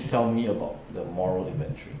 how will you tell me about the moral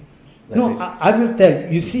inventory? Let's say- I will tell you.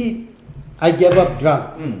 You see, I gave up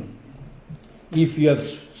drug. If you have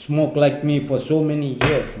smoked like me for so many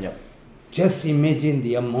years, Yep. just imagine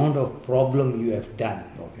the amount of problem you have done.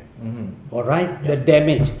 Okay. All right? The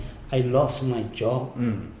damage. I lost my job.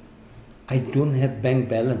 I don't have bank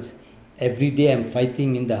balance. Every day I'm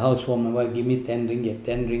fighting in the house for my wife, give me 10 ringgit,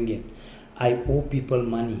 10 ringgit. I owe people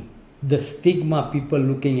money. The stigma, people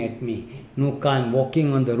looking at me. No car, I'm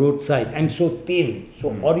walking on the roadside. I'm so thin,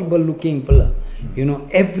 so horrible looking fella. You know,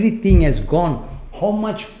 everything has gone. How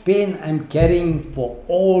much pain I'm carrying for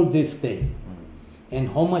all this thing. And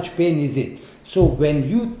how much pain is it? So when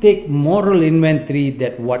you take moral inventory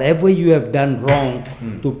that whatever you have done wrong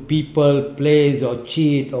to people, place or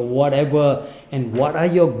cheat or whatever, and what are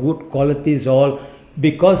your good qualities all,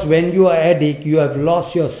 because when you are addict, you have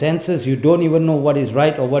lost your senses, you don't even know what is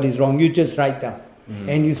right or what is wrong, you just write down.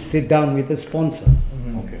 And you sit down with a sponsor.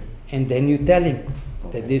 Okay. And then you tell him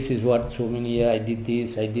that this is what so many years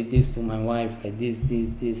I did this to my wife, I did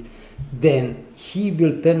this. Then he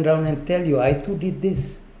will turn around and tell you, I too did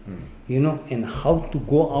this. You know, and how to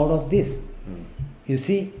go out of this. You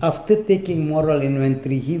see, after taking moral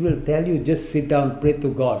inventory, he will tell you, just sit down, pray to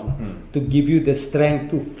God to give you the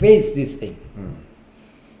strength to face this thing.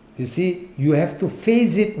 You see, you have to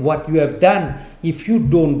face it, what you have done. If you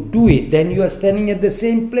don't do it, then you are standing at the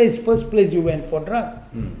same place, first place you went for drugs.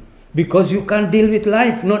 Because you can't deal with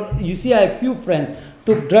life. Not, you see, I have few friends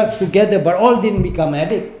took drugs together, but all didn't become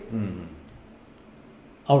addict.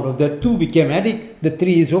 Out of the 2 became addict, the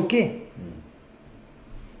 3 is okay.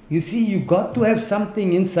 You see, you got to have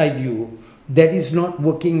something inside you that is not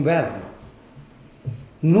working well.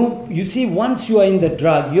 No, you see, once you are in the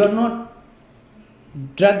drug, you are not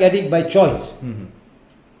drug addict by choice.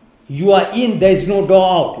 You are in, there is no door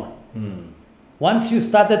out. Once you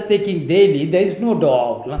started taking daily, there is no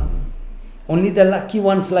door out. Only the lucky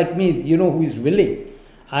ones like me, you know, who is willing.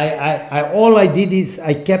 All I did is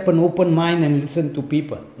I kept an open mind and listened to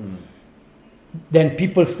people. Then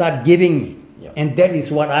people start giving me. Yeah. And that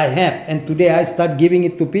is what I have. And today I start giving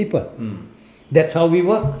it to people. That's how we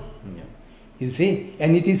work. Yeah. You see?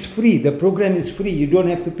 And it is free. The program is free. You don't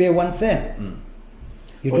have to pay 1 cent.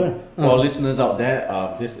 You For, don't. for listeners out there,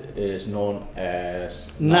 this is known as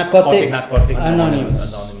Narcotics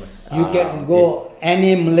Anonymous. Anonymous. You can go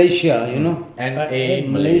NA Malaysia, you know. NA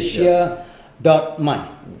Malaysia.my.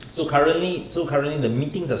 So currently the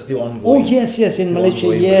meetings are still Oh ongoing. yes, in Still Malaysia,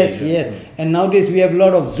 ongoing yes, Malaysia. yes. And nowadays we have a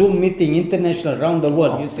lot of Zoom meeting, international, around the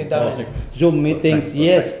world. You sit down, fantastic. Zoom meetings, Perfect.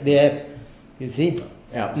 yes, they have. You see?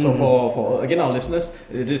 Yeah. So for again our listeners,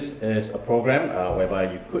 this is a program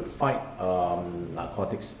whereby you could fight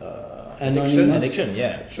narcotics addiction Addiction,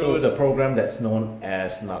 yeah. through the program that's known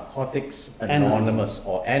as Narcotics Anonymous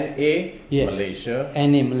or NA Yes. Malaysia.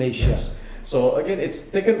 NA Malaysia. Yes. So again, it's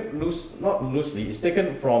taken not loosely. It's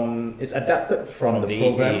taken from. It's adapted from the the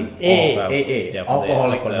program AA. of AA, Yeah, from the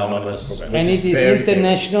Alcoholic Alcoholic Anonymous, program. which And it is very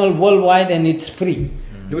international, worldwide, and it's free.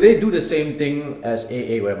 Do they do the same thing as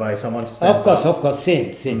AA, whereby someone stands Of course,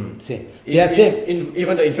 same. They are In, same. in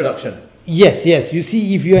even the introduction. Yes. You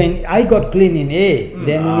see, if you are in, I got clean in AA,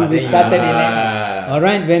 then we then started in Ah. AA. All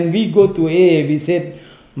right, when we go to AA, we said,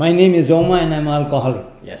 "My name is Omar and I'm alcoholic."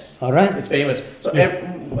 Yes. All right. It's famous. So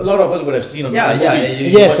a lot of us would have seen on Yeah, the yeah, movies.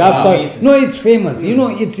 yeah. Yes, watch of course. movies. No, it's famous. You know,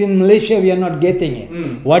 it's in Malaysia. We are not getting it.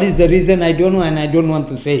 What is the reason? I don't know, and I don't want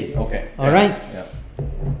to say it. Okay. All right. Yeah.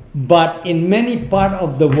 But in many part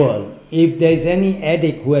of the world, if there is any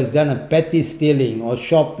addict who has done a petty stealing or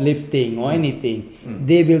shoplifting or anything,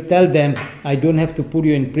 they will tell them, I don't have to put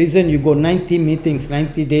you in prison. You go 90 meetings,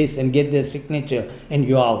 90 days and get their signature and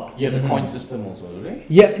you're out. You have the coin system also, right?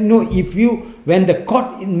 Yeah, no, when the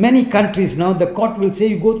court, in many countries now, the court will say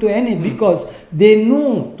you go to NA because they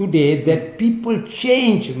know today that people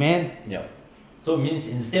change, man. Yeah. So it means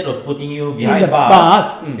instead of putting you In behind the bars,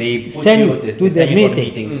 past, they put send you you they to the send you for the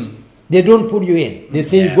meetings. They don't put you in. They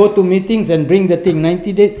say you Yeah. go to meetings and bring the thing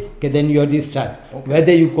 90 days, okay, then you're discharged.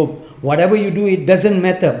 Whether you go, whatever you do, it doesn't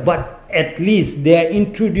matter. But at least they are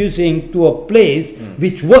introducing to a place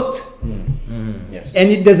which works Yes. and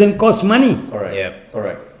it doesn't cost money Correct. Yeah.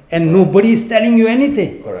 Correct. and nobody is telling you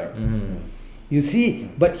anything. Correct. You see,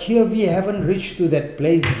 but here we haven't reached to that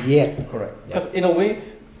place yet. Correct. Because in a way,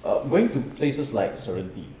 going to places like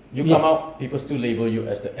Serenity, you Yeah. come out, people still label you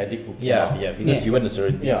as the addict who came out. Yeah, because Yeah. you went to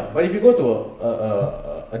Serenity. Yeah, but if you go to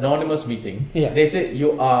a anonymous meeting, Yeah. they say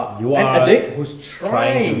you are You an are addict who's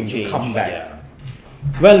trying to change. come back. Yeah.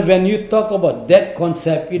 Well, when you talk about that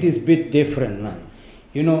concept, it is a bit different. Nah.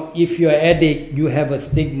 You know, if you're addict, you have a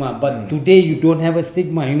stigma. But today you don't have a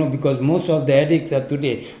stigma, you know, because most of the addicts are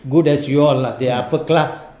today good as you all are. They are upper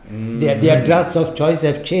class. Their drugs of choice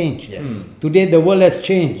have changed. Yes. Today the world has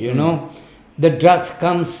changed, you know. The drugs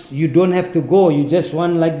comes, you don't have to go. You just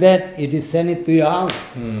want like that, it is sent it to your house.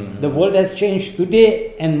 The world has changed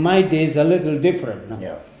today, and my days are a little different. Nah.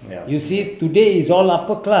 Yeah, yeah. You see, today is all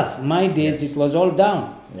upper class. My days Yes. it was all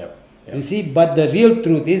down. Yep. Yep. You see, but the real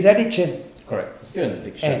truth is addiction. Correct. Still an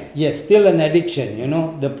addiction. Yes, still an addiction, you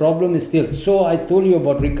know. The problem is still. So I told you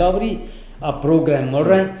about recovery, a program, all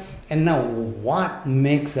right? And now, what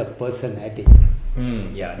makes a person addict?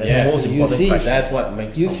 Yeah, that's Yes. the most You important see- question. That's what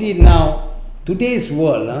makes You someone- see, now, today's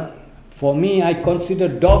world, for me, I consider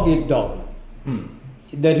dog eat dog.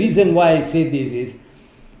 The reason why I say this is,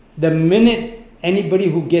 the minute anybody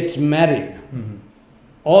who gets married,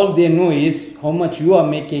 all they know is how much you are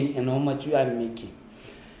making and how much you are making.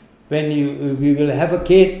 When we will have a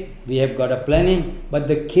kid, we have got a planning, but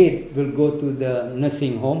the kid will go to the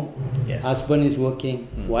nursing home. Yes. Husband is working,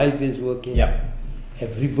 wife is working. Yeah.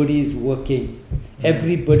 Everybody is working.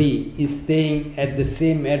 Everybody is staying at the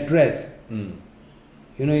same address.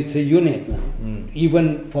 You know, it's a unit.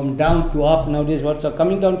 Even from down to up nowadays, what's are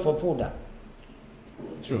coming down for food.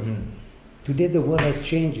 True. Today the world has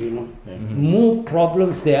changed, you know. More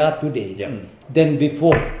problems there are today Yeah. than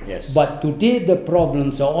before. Yes. But today the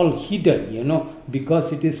problems are all hidden, you know,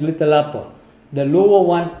 because it is little upper. The lower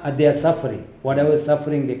one, they are suffering. Whatever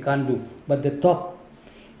suffering they can't do. But the top.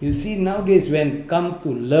 You see, nowadays when come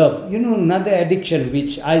to love, you know, another addiction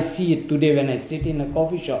which I see it today when I sit in a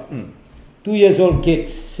coffee shop. 2 years old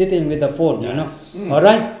kids sitting with a phone, you know. All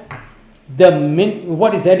right?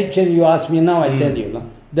 What is addiction, you ask me now, I tell you. No?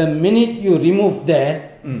 The minute you remove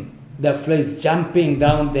that, the fly is jumping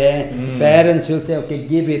down there. Parents will say, okay,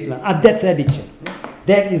 give it. That's addiction.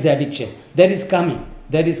 That is addiction. That is coming.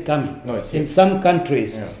 That is coming. No, it's in here. some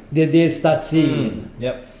countries, they start seeing it.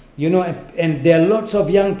 Yep. You know, and there are lots of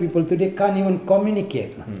young people today can't even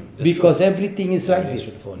communicate That's because everything is like Yes, this.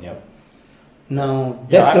 through the phone, yeah. Now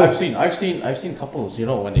Yeah, that's I've seen couples, you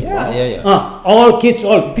know, when they go Yeah, out. yeah, yeah. all kids,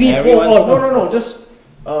 all 3, 4, Everyone- all. No, just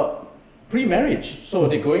pre-marriage. So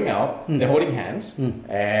they're going out, they're holding hands,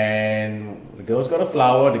 and the girl's got a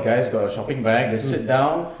flower, the guy's got a shopping bag. They sit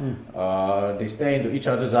down, they stare into each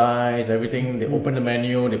other's eyes, everything. They open the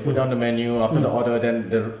menu, they put down the menu after the order. Then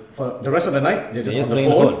for the rest of the night, they're just They're just on the playing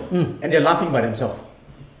the phone, and they're laughing by themselves.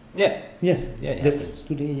 Yeah. Yes, Yeah, it that's happens.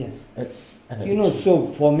 today. Yes. It's an You know, addiction. so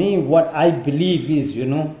for me, what I believe is, you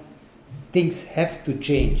know, things have to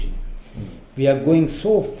change. We are going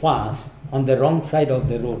so fast on the wrong side of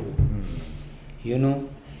the road. You know,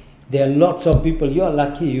 there are lots of people, you are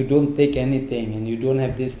lucky you don't take anything and you don't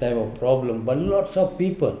have this type of problem, but lots of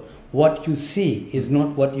people, what you see is not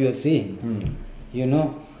what you are seeing. You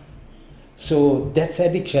know, so that's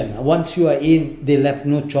addiction. Once you are in, they left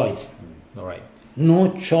no choice. All right.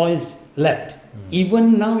 No choice left.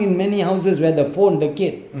 Even now in many houses where the phone, the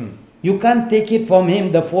kid, you can't take it from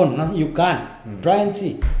him, the phone. No? You can't. Try and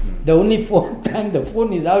see. The only phone time the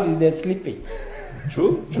phone is out is they're sleeping.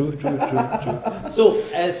 True.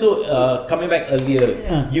 So coming back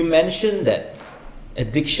earlier, you mentioned that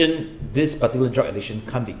addiction, this particular drug addiction,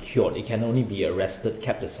 can't be cured. It can only be arrested,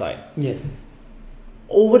 kept aside. Yes.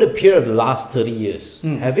 Over the period of the last 30 years,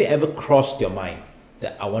 have it ever crossed your mind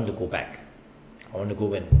that I want to go back? I want to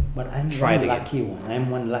go and But I'm try it one again. lucky one. I'm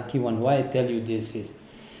one lucky one. Why I tell you this is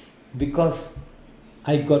because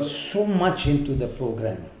I got so much into the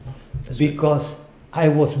program. Because I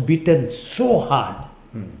was beaten so hard.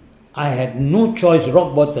 I had no choice,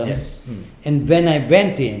 rock bottom. Yes. And when I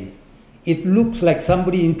went in, it looks like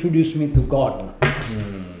somebody introduced me to God.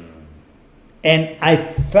 And I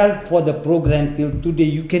felt for the program till today.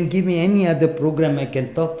 You can give me any other program, I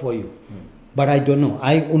can talk for you. But I don't know.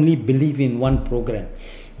 I only believe in one program.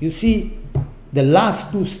 You see, the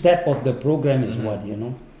last 2 steps of the program is what, you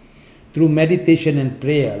know? Through meditation and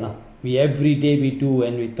prayer. We every day we do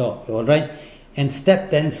and we talk, all right? And step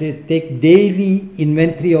 10 says, take daily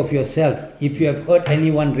inventory of yourself. If you have hurt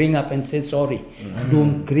anyone, ring up and say sorry.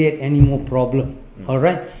 Don't create any more problem, all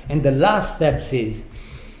right? And the last step says,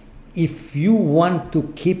 if you want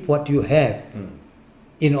to keep what you have,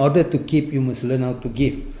 in order to keep, you must learn how to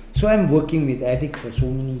give. So I'm working with addicts for so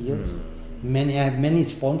many years. I have many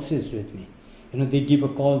sponsors with me. You know, they give a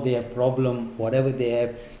call, they have problem, whatever they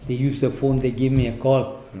have, they use the phone, they give me a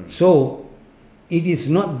call. So it is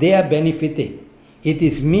not their benefiting. It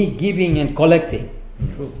is me giving and collecting.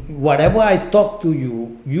 True. Whatever I talk to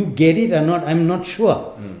you, you get it or not, I'm not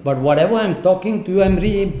sure. But whatever I'm talking to you, I'm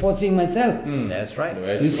reinforcing myself. That's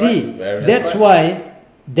right. You see, that's why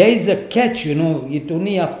there is a catch, you know. It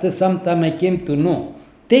only after some time I came to know.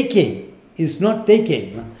 Taking is not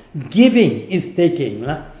taking. Giving is taking.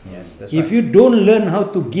 Yes, that's If right. you don't learn how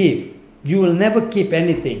to give, you will never keep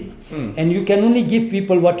anything. And you can only give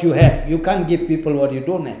people what you have. You can't give people what you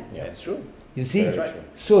don't have. Yeah, it's true. You see? That's right.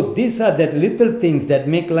 So these are the little things that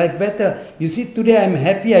make life better. You see, today I'm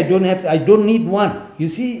happy, I don't need one. You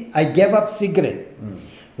see, I gave up cigarette.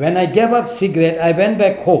 When I gave up cigarette, I went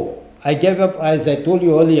back home. I gave up, as I told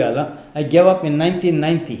you earlier, I gave up in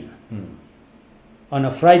 1990 on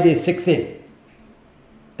a Friday 16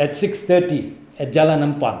 at 6:30 at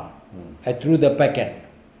Jalan Ampang. I threw the packet.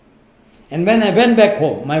 And when I went back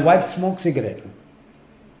home, my wife smoked cigarette.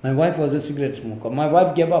 My wife was a cigarette smoker. My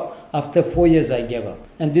wife gave up. After 4 years, I gave up.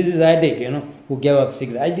 And this is addict, you know, who gave up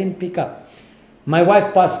cigarette. I didn't pick up. My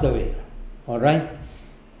wife passed away, all right,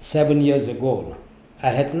 7 years ago. I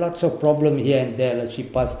had lots of problems here and there. She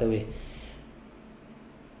passed away.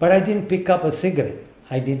 But I didn't pick up a cigarette.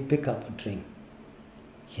 I didn't pick up a drink.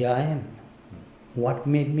 Here I am. What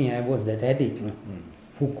made me? I was that addict, you know,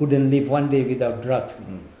 who couldn't live one day without drugs.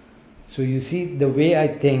 So you see, the way I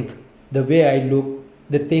think, the way I look,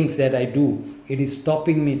 the things that I do, it is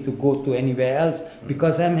stopping me to go to anywhere else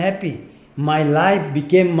because I'm happy. My life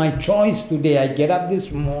became my choice today. I get up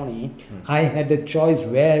this morning, I had a choice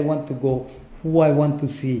where I want to go, who I want to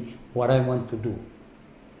see, what I want to do.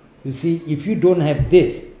 You see, if you don't have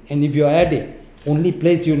this, and if you're addict, only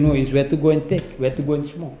place you know is where to go and take, where to go and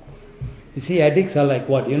smoke. You see, addicts are like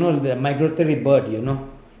what? You know, the migratory bird, you know.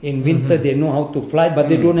 In winter, they know how to fly, but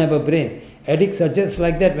they don't have a brain. Addicts are just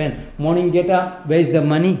like that. When morning get up, where is the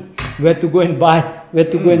money? Where to go and buy? Where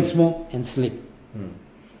to go and smoke? And sleep.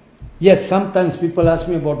 Yes, sometimes people ask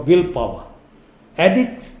me about willpower.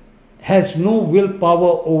 Addicts has no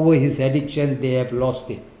willpower over his addiction. They have lost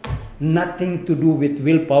it. Nothing to do with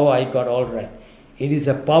willpower. I got all right. It is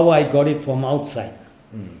a power. I got it from outside.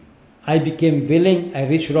 I became willing. I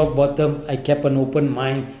reached rock bottom. I kept an open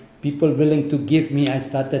mind. People willing to give me, I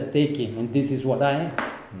started taking, and this is what I am.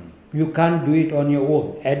 You can't do it on your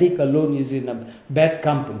own. Addict alone is in a bad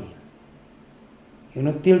company. You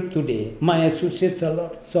know, till today, my associates are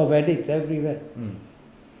lots of addicts everywhere.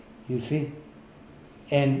 You see?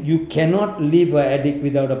 And you cannot leave an addict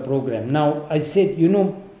without a program. Now, I said, you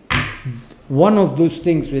know, one of those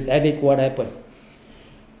things with addict, what happened?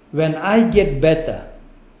 When I get better,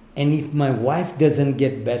 and if my wife doesn't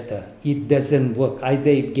get better, it doesn't work.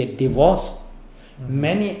 Either it get divorced.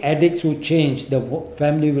 Many addicts who change, the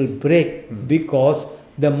family will break because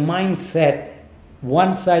the mindset,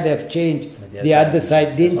 one side have changed, the other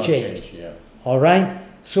side didn't change. All right?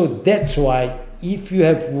 So that's why if you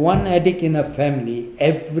have one addict in a family,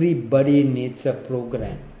 everybody needs a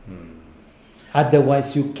program.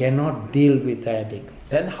 Otherwise, you cannot deal with the addict.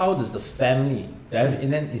 Then how does the family,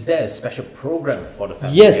 and then is there a special program for the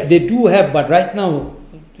family? Yes, they do have, but right now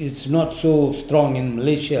it's not so strong in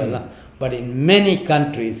Malaysia. lah. But in many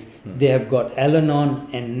countries, they have got Al-Anon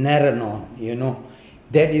and Nar-Anon, you know.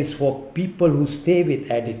 That is for people who stay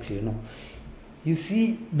with addicts, you know. You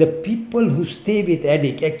see, the people who stay with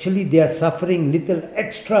addict, actually they are suffering little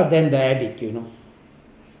extra than the addict, you know.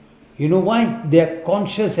 You know why? They are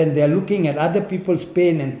conscious and they are looking at other people's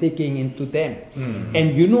pain and taking into them.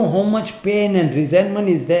 And you know how much pain and resentment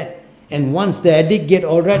is there. And once the addict get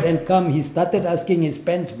all right and come, he started asking his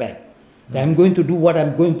pence back. I'm going to do what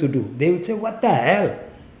I'm going to do. They would say, what the hell?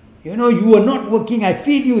 You know, you are not working, I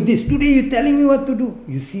feed you this. Today you're telling me what to do.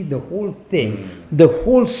 You see, the whole thing, the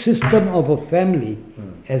whole system of a family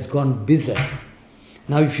has gone bizarre.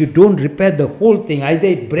 Now, if you don't repair the whole thing, either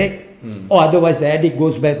it breaks or otherwise the addict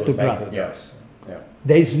goes back to drug. Yes. Yeah.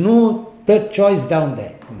 There is no third choice down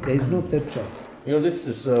there. There is no third choice. You know, this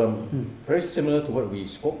is very similar to what we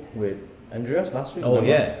spoke with Andreas last week. Oh, remember?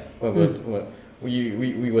 yeah. When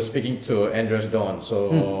we were speaking to Andreas Don.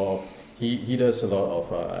 So he does a lot of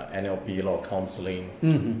NLP, a lot of counseling.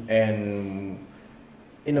 And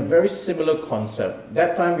in a very similar concept,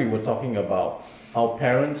 that time we were talking about how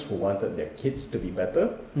parents who wanted their kids to be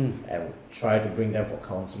better and try to bring them for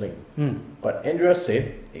counseling. But Andreas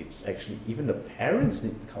said it's actually even the parents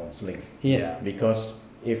need counseling. Yes. Yeah, because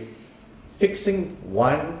if fixing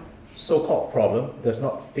one so-called problem does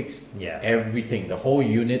not fix everything, the whole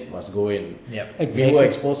unit must go in. Exactly. We were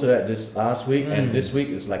exposed to that this last week, and this week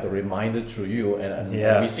is like a reminder through you, and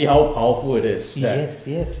we see how powerful it is.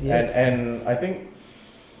 Yes. And I think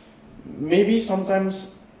maybe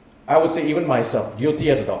sometimes I would say even myself, guilty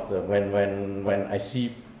as a doctor, when I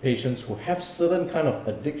see patients who have certain kind of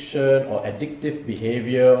addiction or addictive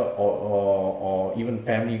behavior, or even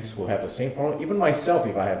families who have the same problem, even myself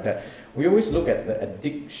if I have that, we always look at the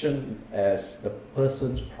addiction as the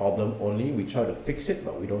person's problem only. We try to fix it,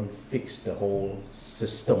 but we don't fix the whole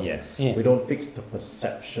system. Yes. Yeah. We don't fix the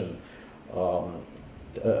perception. I'll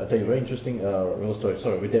tell you a very interesting real story.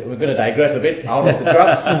 Sorry, we're going to digress a bit out of the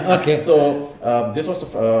drugs. Okay. So this was a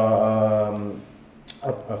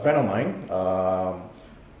friend of mine.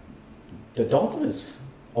 The daughter is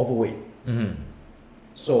overweight.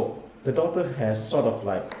 So the daughter has sort of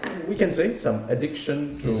like, we can say, some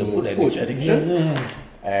addiction to It's a food addiction.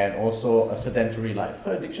 And also a sedentary life.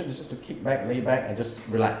 Her addiction is just to kick back, lay back, and just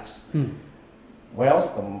relax.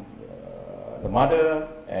 Whereas the mother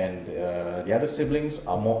and the other siblings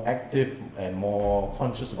are more active and more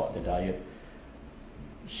conscious about the diet.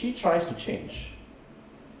 She tries to change.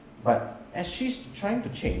 But as she's trying to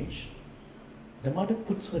change, the mother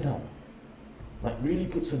puts her down. Like really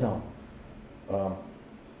puts her down.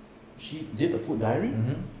 She did a food diary.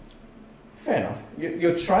 Fair enough.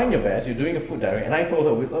 You're trying your best. You're doing a food diary. And I told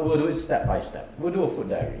her, we'll do it step by step. We'll do a food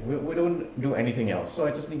diary. We don't do anything else. So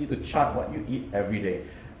I just need you to chart what you eat every day.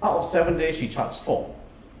 Out of 7 days, she charts 4.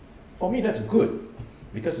 For me, that's good.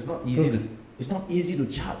 Because it's not easy to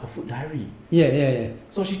chart a food diary. Yeah.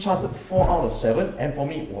 So she charted 4 out of 7. And for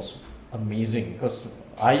me, it was amazing. Because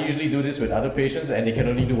I usually do this with other patients and they can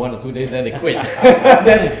only do 1 or 2 days, then they quit.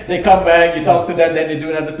 Then they come back, you talk to them, then they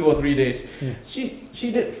do another 2 or 3 days.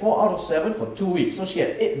 She did 4 out of 7 for 2 weeks, so she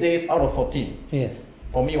had 8 days out of 14. Yes.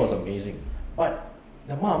 For me, it was amazing. But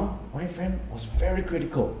the mom, my friend, was very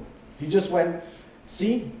critical. He just went,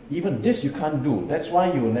 see, even this you can't do. That's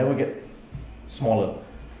why you will never get smaller.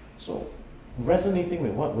 So, resonating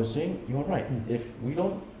with what we're saying, you're right. If we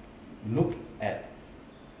don't look at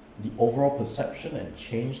the overall perception and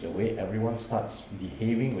change the way everyone starts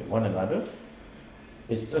behaving with one another,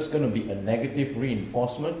 it's just going to be a negative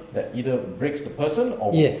reinforcement that either breaks the person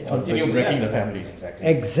or continue breaking the family.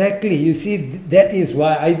 Exactly. You see, that is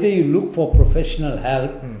why either you look for professional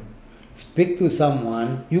help, speak to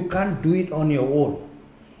someone. You can't do it on your own.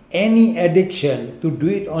 Any addiction, to do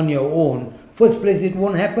it on your own, first place it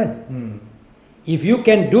won't happen. If you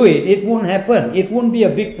can do it, it won't happen. It won't be a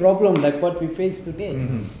big problem like what we face today.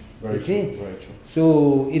 Very You see? true. Very true.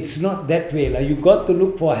 So it's not that way. Like you got to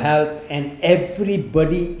look for help, and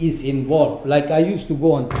everybody is involved. Like I used to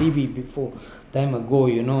go on TV before time ago,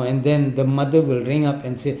 and then the mother will ring up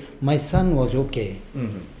and say, "My son was okay,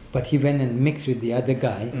 but he went and mixed with the other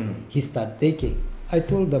guy. He started taking." I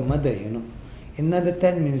told the mother, in another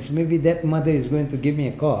 10 minutes, maybe that mother is going to give me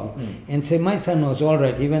a call and say, "My son was all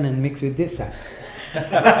right. He went and mixed with this son."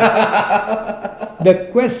 The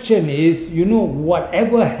question is,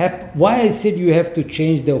 whatever happened, why I said you have to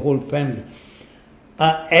change the whole family.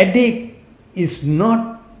 An addict is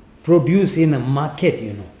not produced in a market,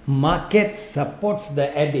 Market supports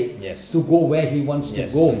the addict to go where he wants to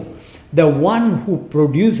go. The one who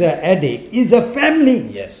produces an addict is a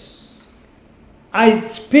family. Yes. I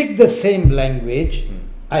speak the same language,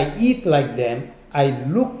 I eat like them, I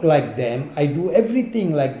look like them, I do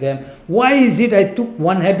everything like them. Why is it I took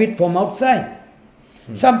one habit from outside?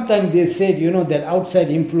 Sometimes they said, that outside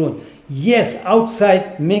influence. Yes,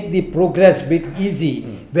 outside make the progress bit easy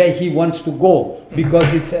where he wants to go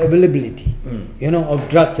because it's availability, of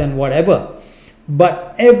drugs and whatever.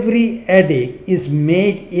 But every addict is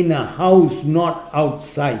made in a house, not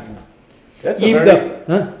outside. That's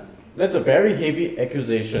a very heavy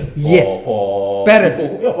accusation for parents.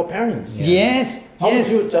 People, for parents. Yes. How would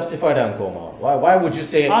you justify that, Uncle Ma? Why would you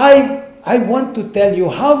say? I want to tell you,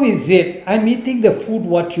 how is it I'm eating the food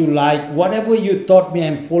what you like, whatever you taught me,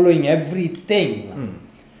 I'm following everything.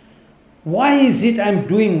 Why is it I'm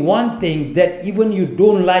doing one thing that even you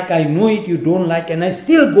don't like, I know it you don't like, and I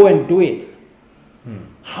still go and do it?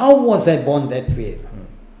 How was I born that way?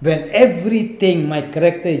 When everything, my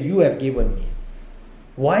character, you have given me.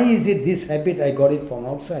 Why is it this habit I got it from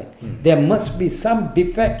outside? There must be some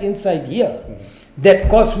defect inside here that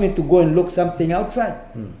caused me to go and look something outside.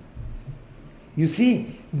 You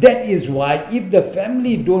see, that is why if the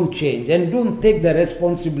family don't change and don't take the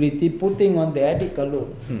responsibility putting on the addict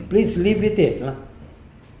alone, please live with it.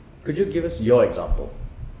 Could you give us your example?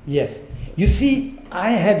 Yes. You see,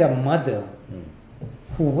 I had a mother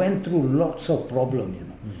who went through lots of problems,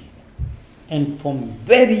 and from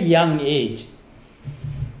very young age,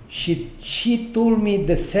 she told me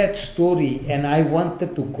the sad story, and I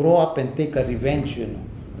wanted to grow up and take a revenge,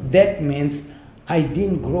 That means I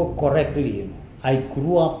didn't grow correctly, I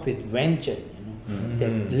grew up with vengeance,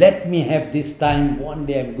 that let me have this time, one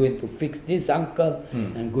day I'm going to fix this uncle,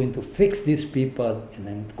 I'm going to fix these people, and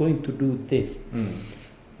I'm going to do this.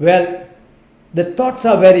 Well, the thoughts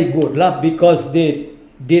are very good, because they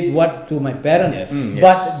did what to my parents,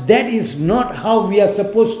 but that is not how we are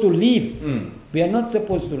supposed to live. We are not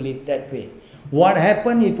supposed to live that way. What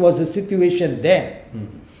happened, it was a situation then.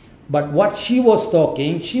 But what she was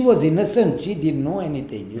talking, she was innocent. She didn't know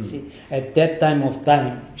anything, you see. At that time of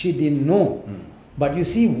time, she didn't know. But you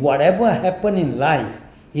see, whatever happened in life,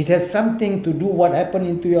 it has something to do what happened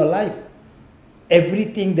into your life.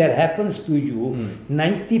 Everything that happens to you,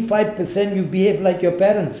 95% you behave like your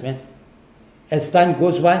parents, man. As time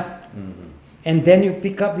goes by. And then you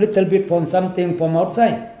pick up little bit from something from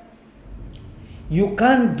outside. You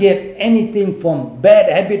can't get anything from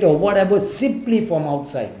bad habit or whatever simply from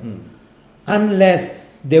outside. Unless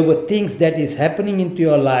there were things that is happening into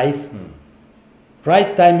your life,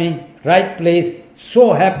 right timing, right place,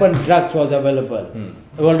 so happened drugs was available.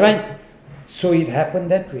 All right? So it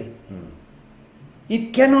happened that way.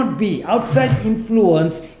 It cannot be. Outside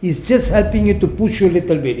influence is just helping you to push you a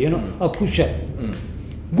little bit, a cushion.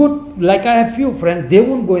 Good, like I have few friends, they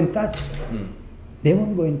won't go and touch. They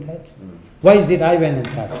won't go and touch. Why is it I went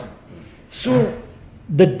and touched? So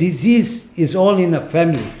the disease is all in a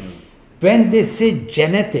family. When they say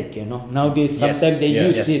genetic, nowadays sometimes they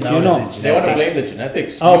use this, They want to blame the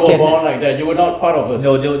genetics. You were born like that. You were not part of us.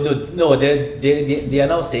 No. They are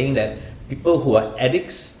now saying that people who are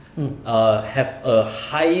addicts have a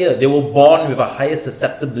higher. They were born with a higher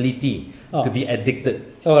susceptibility to be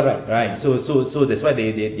addicted. All right. Right. So that's why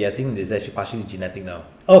they are saying this is actually partially genetic now.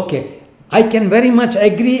 Okay. I can very much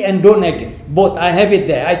agree and don't agree. Both. I have it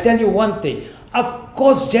there. I tell you one thing. Of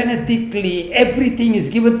course, genetically, everything is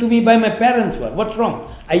given to me by my parents. What's wrong?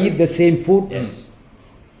 I eat the same food. Yes.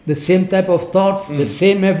 The same type of thoughts, the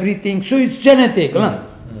same everything. So it's genetic.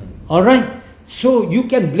 All right? So you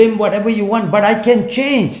can blame whatever you want, but I can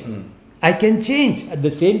change. I can change. The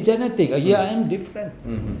same genetic. I am different.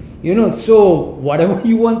 So whatever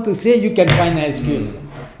you want to say, you can find an excuse.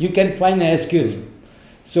 You can find an excuse.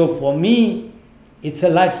 So for me, it's a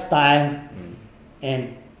lifestyle,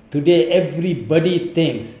 and today everybody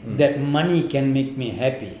thinks that money can make me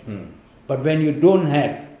happy. But when you don't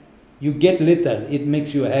have, You get little, it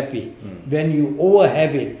makes you happy. When you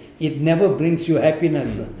overhave it, it never brings you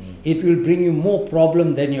happiness. It will bring you more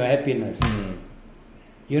problem than your happiness.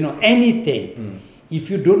 You know, anything. If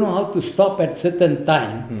you don't know how to stop at certain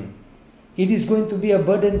time, it is going to be a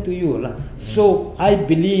burden to you. So I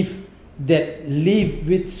believe that live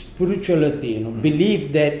with spirituality. You know,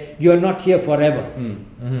 believe that you are not here forever.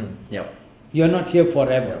 Yep. You are not here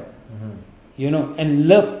forever. You know, and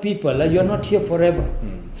love people. Like, you're not here forever.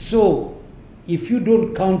 So, if you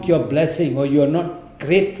don't count your blessing or you're not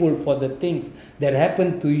grateful for the things that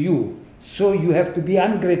happen to you, so you have to be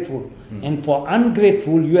ungrateful. And for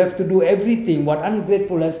ungrateful, you have to do everything what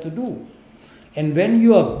ungrateful has to do. And when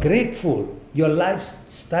you are grateful, your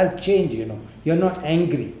lifestyle change, you know. You're not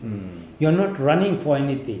angry. You're not running for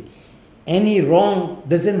anything. Any wrong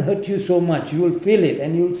doesn't hurt you so much. You will feel it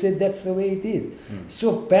and you will say that's the way it is.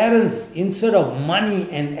 So parents, instead of money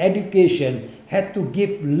and education, had to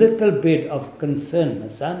give little bit of concern.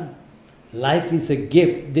 Son, life is a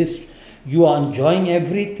gift. You are enjoying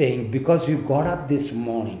everything because you got up this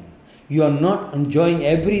morning. You are not enjoying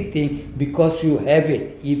everything because you have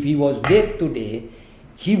it. If he was dead today,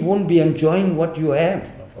 he won't be enjoying what you have.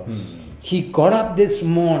 Of course. He got up this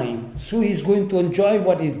morning, so he's going to enjoy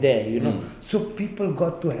what is there, you know. So people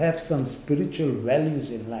got to have some spiritual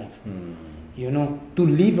values in life, you know, to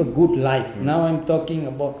live a good life. Now I'm talking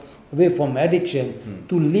about away from addiction,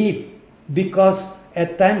 to live, because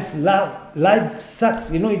at times life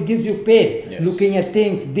sucks, you know, it gives you pain, looking at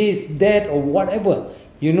things, this, that, or whatever,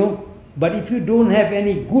 you know. But if you don't have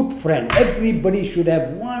any good friend, everybody should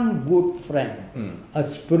have one good friend, a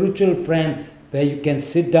spiritual friend where you can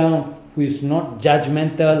sit down, who is not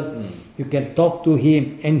judgmental, you can talk to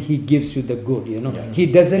him and he gives you the good, you know. He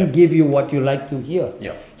doesn't give you what you like to hear.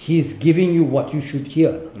 He is giving you what you should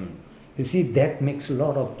hear. You see, that makes a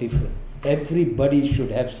lot of difference. Everybody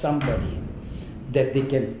should have somebody that they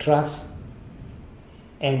can trust,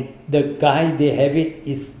 and the guy they have it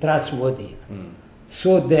is trustworthy.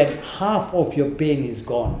 So that half of your pain is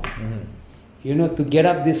gone. You know, to get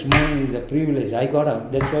up this morning is a privilege. I got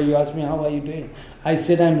up. That's why you asked me, how are you doing? I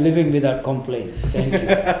said, I'm living without complaint. Thank you.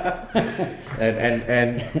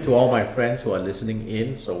 and to all my friends who are listening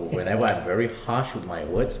in, so whenever I'm very harsh with my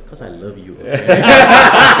words, because I love you.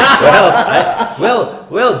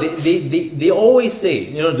 They always say,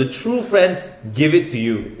 you know, the true friends give it to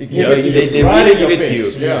you. Give it to you. They Right really in your give it to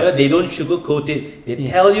face. you. Yeah. You know, they don't sugarcoat it. They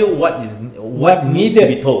tell you what needs to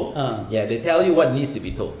be told. They tell you what needs to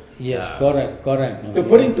be told. Yes, correct. To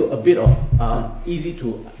put into a bit of easy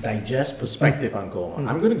to digest perspective, Uncle,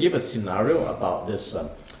 I'm going to give a scenario about this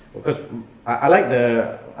because I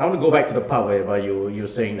want to go back to the part where you're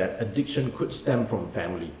saying that addiction could stem from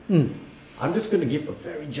family. I'm just going to give a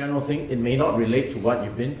very general thing. It may not relate to what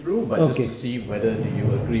you've been through, but just to see whether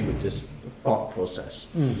you agree with this thought process.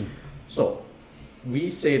 So we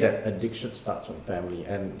say that addiction starts from family,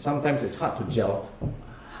 and sometimes it's hard to gel.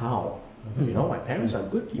 How? You know, my parents are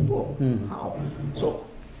good people. How? So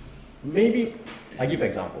maybe I give an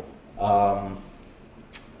example.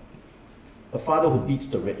 A father who beats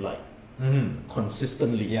the red light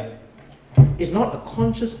consistently. It's not a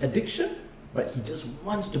conscious addiction, but he just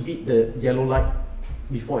wants to beat the yellow light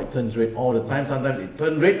before it turns red all the time. Sometimes it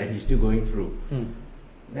turns red and he's still going through.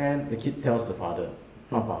 Then the kid tells the father,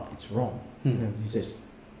 Papa, it's wrong. And he says,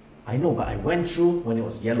 I know, but I went through when it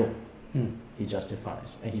was yellow. He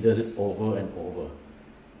justifies, and he does it over and over.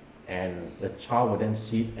 And the child will then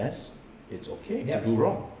see it as it's okay to do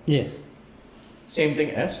wrong. Yes. Same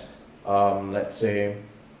thing as, let's say,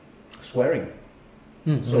 swearing.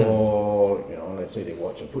 So, you know, let's say they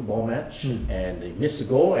watch a football match and they miss a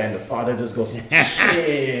goal, and the father just goes, shit.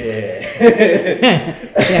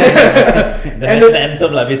 The national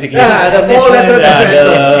anthem, basically.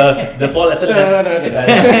 The four-letter comes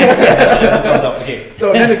out. Okay.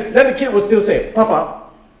 So then the kid will still say, Papa,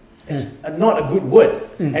 it's not a good word.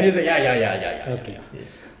 And he'll say, yeah. Okay.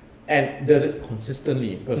 And does it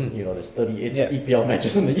consistently, because, you know, there's 38 EPL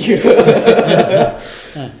matches in the year.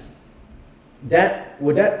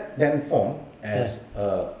 Would that then form as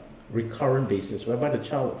a recurrent basis whereby the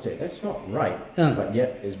child would say, that's not right, but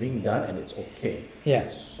yet it's being done and it's okay.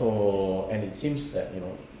 So, and it seems that, you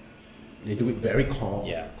know, they do it very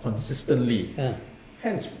consistently.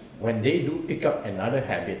 Hence, when they do pick up another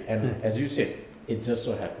habit, and as you said, it just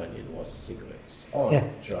so happened it was cigarettes or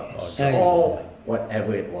drugs or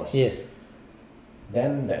whatever it was. Yes.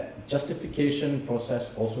 Then that justification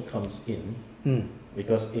process also comes in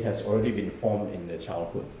because it has already been formed in the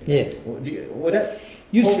childhood. Yes. Would that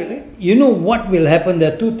You, Oh, s- really? you know what will happen?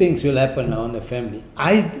 There are two things will happen now in the family.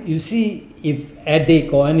 You see, if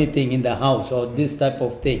headache or anything in the house or this type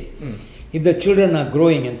of thing, if the children are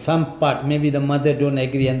growing and some part, maybe the mother don't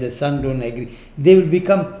agree and the son don't agree, they will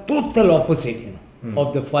become total opposite,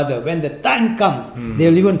 of the father. When the time comes, they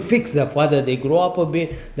will even fix the father. They grow up a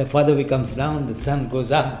bit, the father becomes down, the son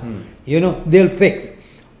goes up. They'll fix.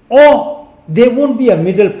 Or there won't be a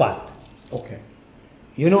middle path. Okay.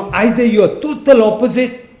 Either you're total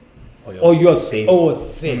opposite or you're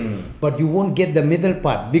same. But you won't get the middle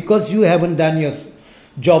part because you haven't done your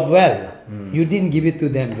job well. You didn't give it to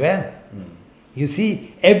them well. You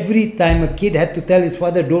see, every time a kid had to tell his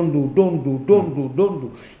father, don't do,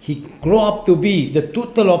 he grew up to be the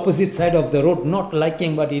total opposite side of the road, not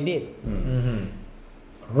liking what he did.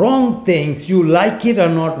 Wrong things, you like it or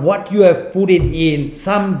not, what you have put it in,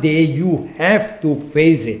 someday you have to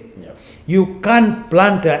face it. Yeah. You can't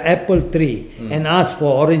plant an apple tree and ask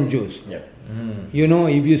for orange juice. Yeah.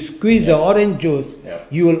 If you squeeze the orange juice, Yeah.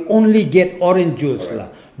 you will only get orange juice. Correct. lah.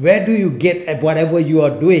 Where do you get whatever you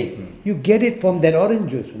are doing? You get it from that orange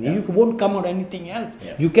juice. You won't come out anything else.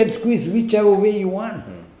 Yeah. You can squeeze whichever way you want.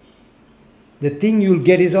 The thing you'll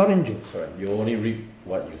get is orange juice. Correct. You only reap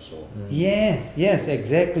what you sow. Yes,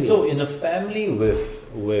 exactly. So in a family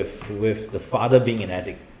with the father being an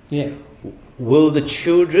addict, yeah. will the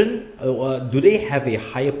children do they have a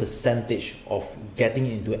higher percentage of getting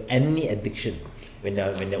into any addiction when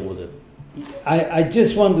they're older? I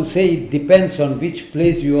just want to say it depends on which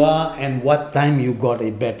place you are and what time you got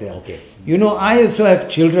it better. Okay. I also have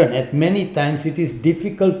children. At many times it is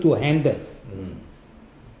difficult to handle.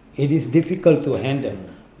 It is difficult to handle.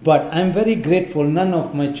 But I'm very grateful none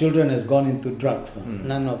of my children has gone into drugs.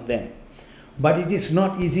 None of them. But it is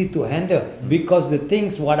not easy to handle because the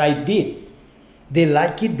things what I did, they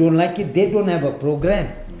like it, don't like it, they don't have a program.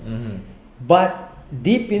 But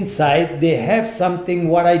deep inside they have something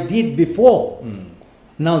what I did before.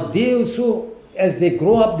 Now they also, as they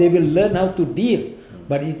grow up, they will learn how to deal.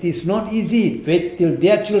 But it is not easy. Wait till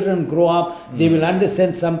their children grow up, they will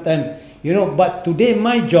understand sometime. But today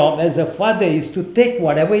my job as a father is to take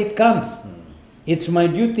whatever it comes. It's my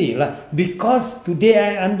duty. Because today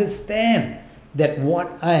I understand that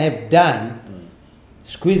what I have done,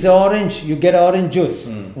 squeeze an orange, you get orange juice.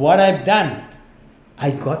 What I've done,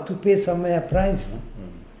 I got to pay somewhere a price.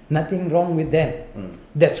 Nothing wrong with them.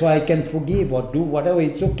 That's why I can forgive or do whatever.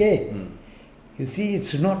 It's okay. You see,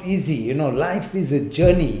 it's not easy. Life is a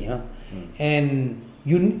journey. And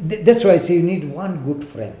that's why I say you need one good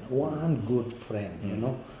friend.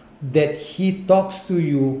 That he talks to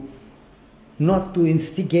you, not to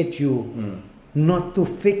instigate you, not to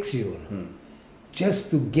fix you, just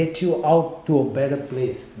to get you out to a better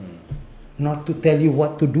place. Not to tell you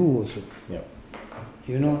what to do also. Yeah.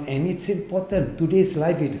 And it's important. Today's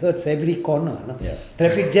life, it hurts every corner. No? Yeah.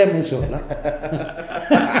 Traffic jam also. No?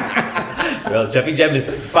 Well, traffic jam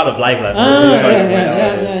is part of life.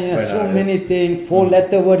 Yeah. So many things.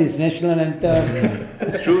 4-letter word is national anthem.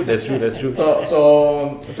 That's true.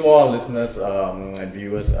 So to all our listeners and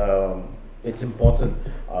viewers, it's important.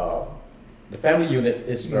 The family unit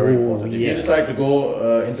is very important. If you decide to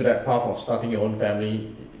go into that path of starting your own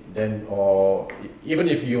family, then, or even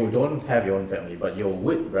if you don't have your own family, but you're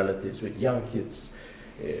with relatives, with young kids,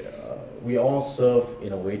 we all serve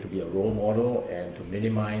in a way to be a role model and to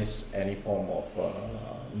minimize any form of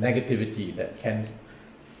negativity that can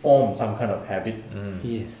form some kind of habit.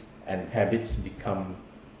 Yes. And habits become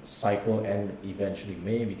cycle and eventually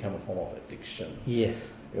may become a form of addiction. Yes.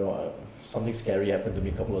 Something scary happened to me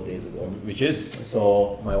a couple of days ago. Which is?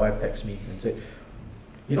 So my wife texted me and said,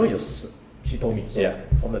 she told me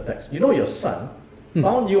from the text, your son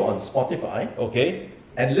found you on Spotify. Okay.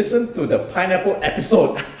 And listened to the pineapple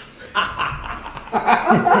episode. Alright.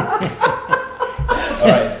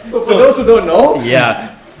 So for those who don't know.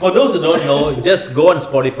 Yeah. For those who don't know, just go on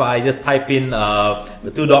Spotify, just type in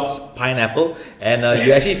the Two Dogs Pineapple, and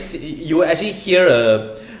you actually hear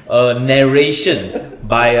a narration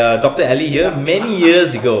by Dr. Ali here many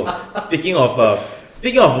years ago. Speaking of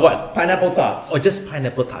what? Pineapple tarts. Or just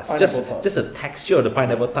pineapple tarts. Just the texture of the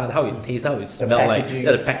pineapple tart, how it tastes, how it smells like.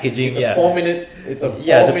 Yeah, the packaging. It's a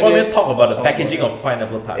 4-minute talk about the packaging of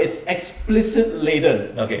pineapple tarts. It's explicit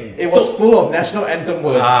laden. Okay. It was full of national anthem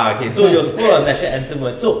words. Okay. So it was full of national anthem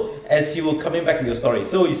words. So as you were coming back to your story,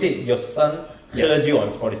 so you said your son heard you on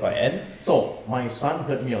Spotify, and so my son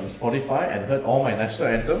heard me on Spotify and heard all my national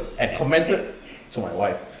anthem and commented to my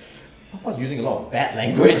wife, Papa's using a lot of bad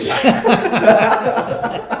language.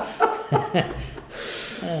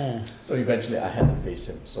 So eventually I had to face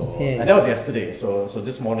him. And that was yesterday. So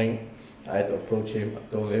this morning I had to approach him. I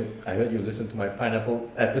told him, I heard you listen to my pineapple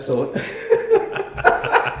episode.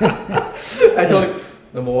 I told him,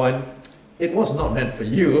 number one, it was not meant for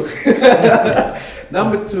you.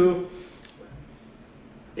 Number two,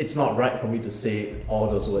 it's not right for me to say all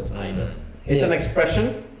those words either. It's an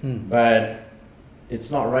expression, but it's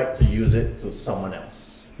not right to use it to someone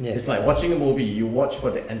else. Yes. It's like watching a movie. You watch for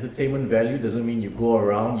the entertainment value, doesn't mean you go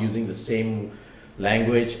around using the same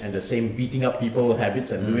language and the same beating up people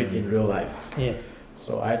habits and do it in real life. Yes.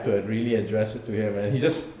 So I had to really address it to him, and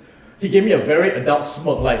he gave me a very adult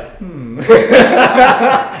smirk, like,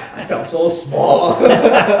 I felt so small.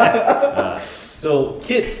 So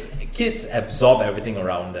kids absorb everything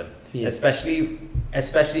around them, Yes. especially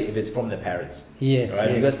if it's from their parents. Yes. Right?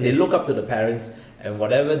 Yes, Because they yes. look up to the parents, and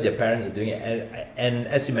whatever their parents are doing, and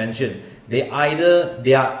as you mentioned, they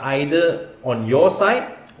are either on your side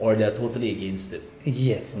or they are totally against it.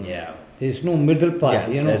 Yes. Yeah. There's no middle part, Yeah,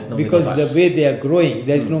 you know, there's no because middle part. the way they are growing,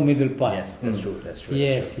 there's no middle part. Yes, that's true. That's true.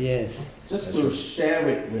 Yes, yes. Just to share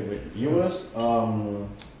with viewers,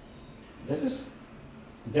 this is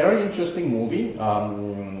very interesting movie.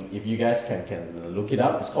 If you guys can look it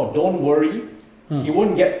up, it's called Don't Worry, He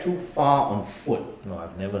Won't Get Too Far on Foot. No,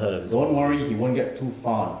 I've never heard of this. Don't worry, he won't get too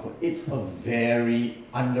far on foot. It's a very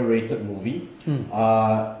underrated movie,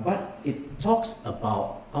 but it talks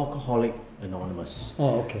about Alcoholic Anonymous.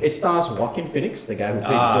 Oh, okay. It stars Joaquin Phoenix, the guy who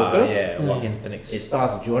played Joker. Yeah, Joaquin Phoenix. It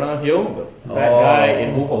stars Jonah Hill, the fat guy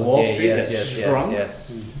in Wolf of Wall Street yes, that's yes, shrunk.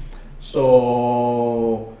 yes.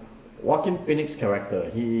 So, Joaquin Phoenix character,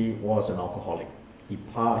 he was an alcoholic. He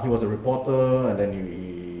was a reporter, and then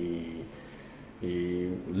he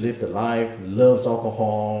lived a life, loves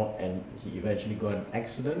alcohol, and he eventually got an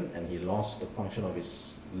accident, and he lost the function of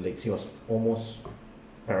his legs. He was almost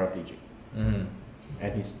paraplegic,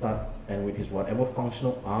 and with his whatever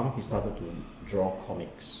functional arm, he started to draw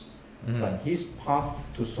comics. But his path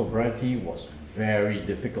to sobriety was very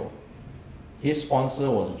difficult. His sponsor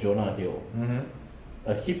was Jonah Hill,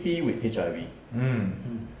 a hippie with HIV.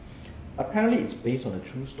 Apparently, it's based on a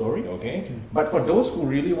true story. Okay. But for those who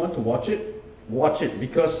really want to watch it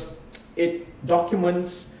because it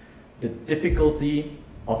documents the difficulty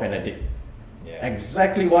of an addict. Yeah.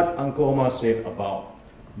 Exactly what Uncle Omar said about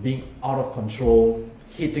being out of control,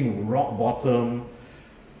 hitting rock bottom,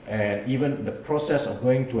 and even the process of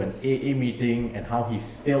going to an AA meeting and how he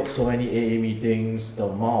failed so many AA meetings, the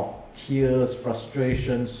amount of tears,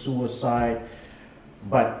 frustration, suicide.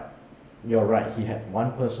 But you're right, he had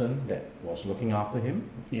one person that was looking after him,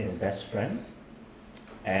 Yes. a best friend,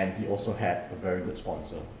 and he also had a very good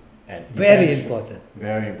sponsor. And Very eventually- important.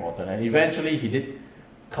 Very important. And eventually he did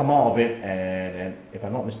come out of it, and if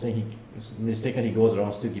I'm not mistaken, he goes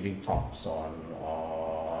around still giving talks on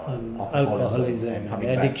Alcoholism and and coming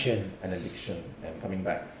back. addiction. And addiction and coming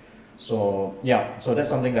back. So yeah, so that's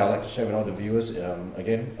something that I'd like to share with all the viewers.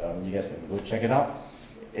 Again, you guys can go check it out.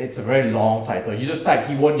 It's a very long title. You just type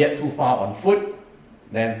 "He Won't Get Too Far on Foot,"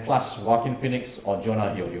 then plus Joaquin Phoenix or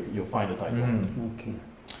Jonah Hill. You'll find the title. Okay.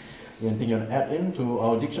 Anything you want to add into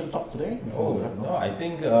our addiction talk today? Before we wrap up? No, I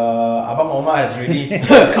think Abang Omar has really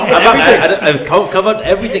I've covered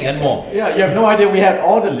everything and more. Yeah, you have no idea we had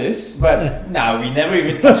all the lists, but Nah, we never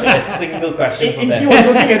even touched a single question from he there. was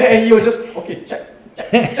looking at it and he was just okay, check.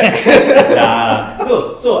 Nah.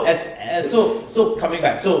 So coming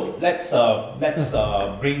back. So let's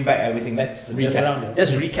bring back everything. Let's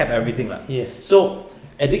just recap everything, lah. Yes. So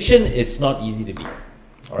addiction is not easy to beat.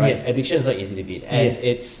 All right. Yeah. Addiction is not easy to beat, and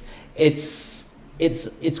Yes.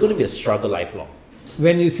 it's going to be a struggle lifelong.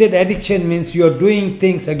 When you said addiction means you're doing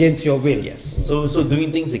things against your will. Yes. So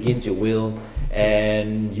doing things against your will,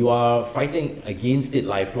 and you are fighting against it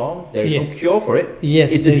lifelong. There is no Yes. cure for it.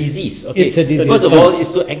 Yes, It's a there's- disease. Okay. it's a disease. First of all, Yes.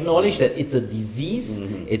 is to acknowledge that it's a disease.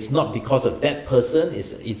 It's not because of that person.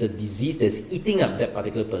 It's a disease that's eating up that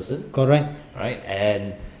particular person, Correct? right?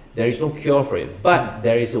 And there is no cure for it. But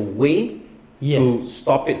there is a way Yes. to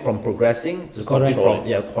stop it from progressing, to stop it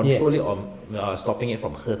Correct. from control it, or stopping it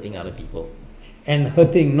from hurting other people. And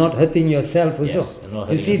hurting, not hurting yourself also. Yes, and not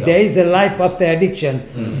You hurting see, yourself. there is a life after addiction.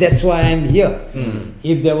 That's why I'm here.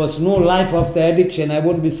 If there was no life after addiction, I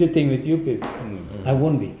won't be sitting with you people. I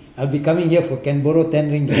won't be. I'll be coming here for can borrow 10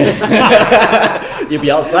 ringgit. You'll be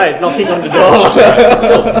outside knocking on the door.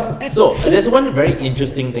 So there's one very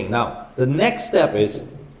interesting thing. Now, the next step is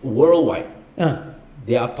worldwide.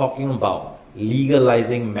 They are talking about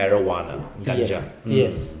legalizing marijuana, ganja.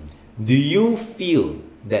 Yes. Do you feel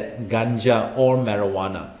that ganja or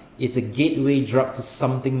marijuana is a gateway drug to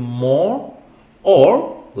something more,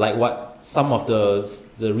 or like what some of the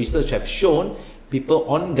research have shown, people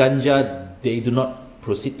on ganja, they do not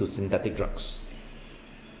proceed to synthetic drugs?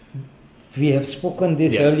 We have spoken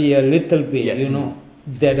this Yes. earlier a little bit, Yes. you know,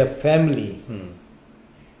 that a family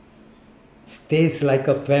stays like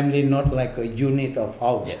a family, not like a unit of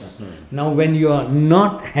house. Yes. Now, when you are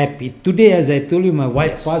not happy, today, as I told you, my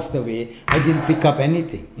wife Yes. passed away, I didn't pick up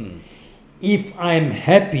anything. If I'm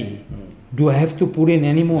happy, do I have to put in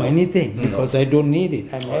any more anything? Because I don't need it.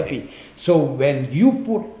 I'm happy. So when you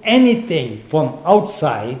put anything from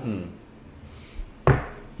outside,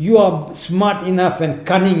 you are smart enough and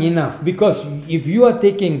cunning enough, because if you are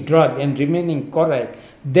taking drug and remaining correct,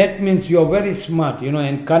 that means you are very smart, you know,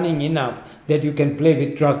 and cunning enough that you can play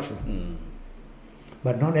with drugs.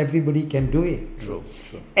 But not everybody can do it. True.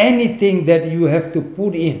 Anything that you have to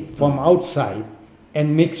put in from outside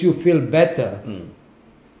and makes you feel better,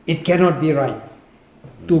 it cannot be right,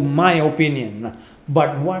 to my opinion.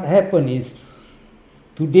 But what happened is,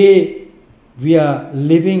 today we are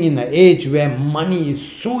living in an age where money is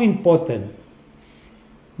so important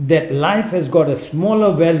that life has got a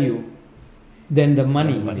smaller value than the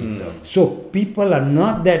money. itself. So people are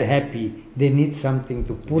not that happy. They need something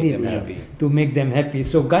to put Make it them in happy. to make them happy.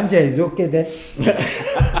 So ganja is okay then.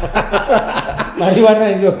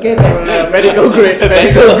 Marijuana is okay then. Medical grade.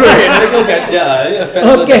 Medical grade. Medical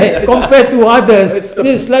ganja. Okay, compared to others,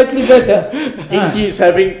 it's slightly better. Inky's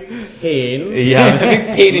having pain. Yeah, I'm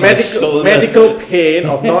having pain in my shoulder. Medical pain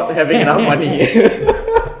of not having enough money.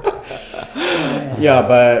 Yeah,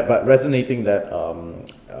 but resonating that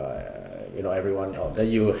you know, everyone that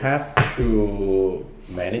you have to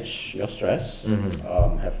manage your stress,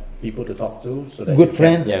 have people to talk to, so that Good you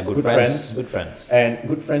friend. Yeah, good friends. Good friends. and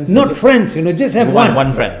good friends. Not doesn't- friends, you know, just have one.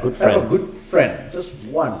 One friend. Good have a friend. good friend, just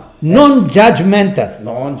one. Non-judgmental.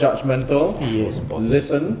 Non-judgmental. Yes.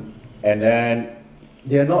 Listen, and then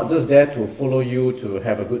they're not just there to follow you to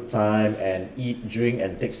have a good time and eat, drink,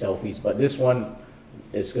 and take selfies. But this one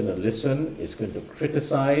is going to listen, is going to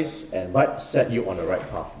criticize, and but set you on the right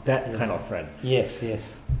path. That kind of friend. Yes, yes.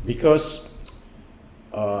 Because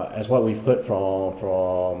as what we've heard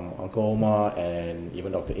from Uncle Omar and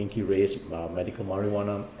even Dr. Inky Ray's medical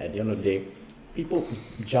marijuana, at the end of the day, people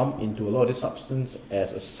jump into a lot of this substance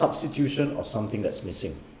as a substitution of something that's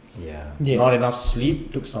missing. Yeah. Yes. Not enough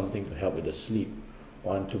sleep, took something to help with the sleep.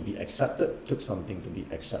 Want to be accepted, took something to be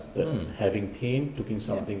accepted. Having pain, took in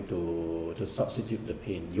something to substitute the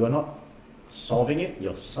pain. You are not solving it,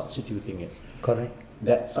 you're substituting it. Correct.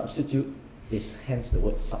 That substitute is hence the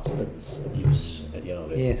word substance abuse at the end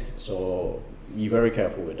of it. Yes. So be very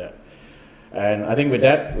careful with that. And I think with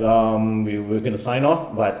that, we're going to sign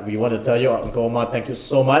off, but we want to tell you, Uncle Omar, thank you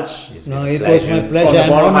so much. It's No, been a it was my From pleasure. the I'm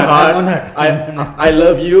bottom of my honored. heart, I'm honored. I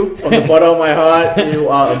love you from the bottom of my heart. You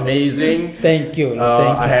are amazing. Thank you. Thank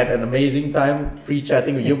I you. had an amazing time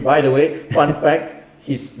pre-chatting with you. By the way, fun fact,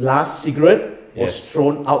 his last cigarette was Yes.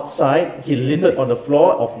 thrown outside. He lit it on the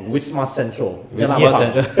floor of Wisma Central. Wisma Jalan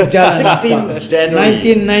Central. Pahang. Jalan 16 January.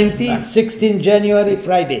 1990, 16 January,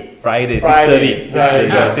 Friday. Friday, Friday.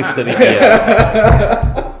 6:30 p.m.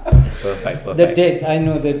 Perfect. The date, I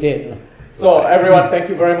know the date. So everyone, thank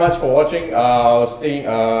you very much for watching.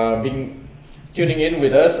 Tuning in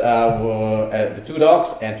with us. We're at the Two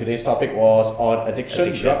Dogs, and today's topic was on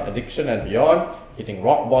addiction, drug addiction, and beyond. Hitting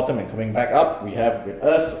rock bottom and coming back up. We have with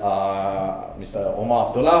us Mr. Omar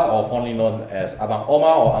Abdullah, or fondly known as Abang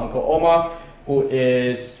Omar or Uncle Omar, who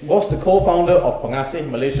was the co-founder of Pengasih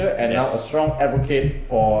Malaysia and now a strong advocate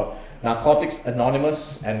for Narcotics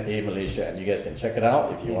Anonymous and Malaysia. And you guys can check it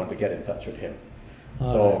out if you want to get in touch with him.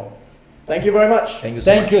 So, thank you very much. Thank you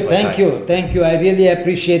so much. Thank you. I really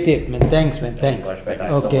appreciate it, man. Thanks, man. Thanks. Thanks so much.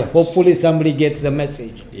 Thanks so Okay, much. hopefully somebody gets the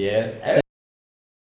message. Yeah.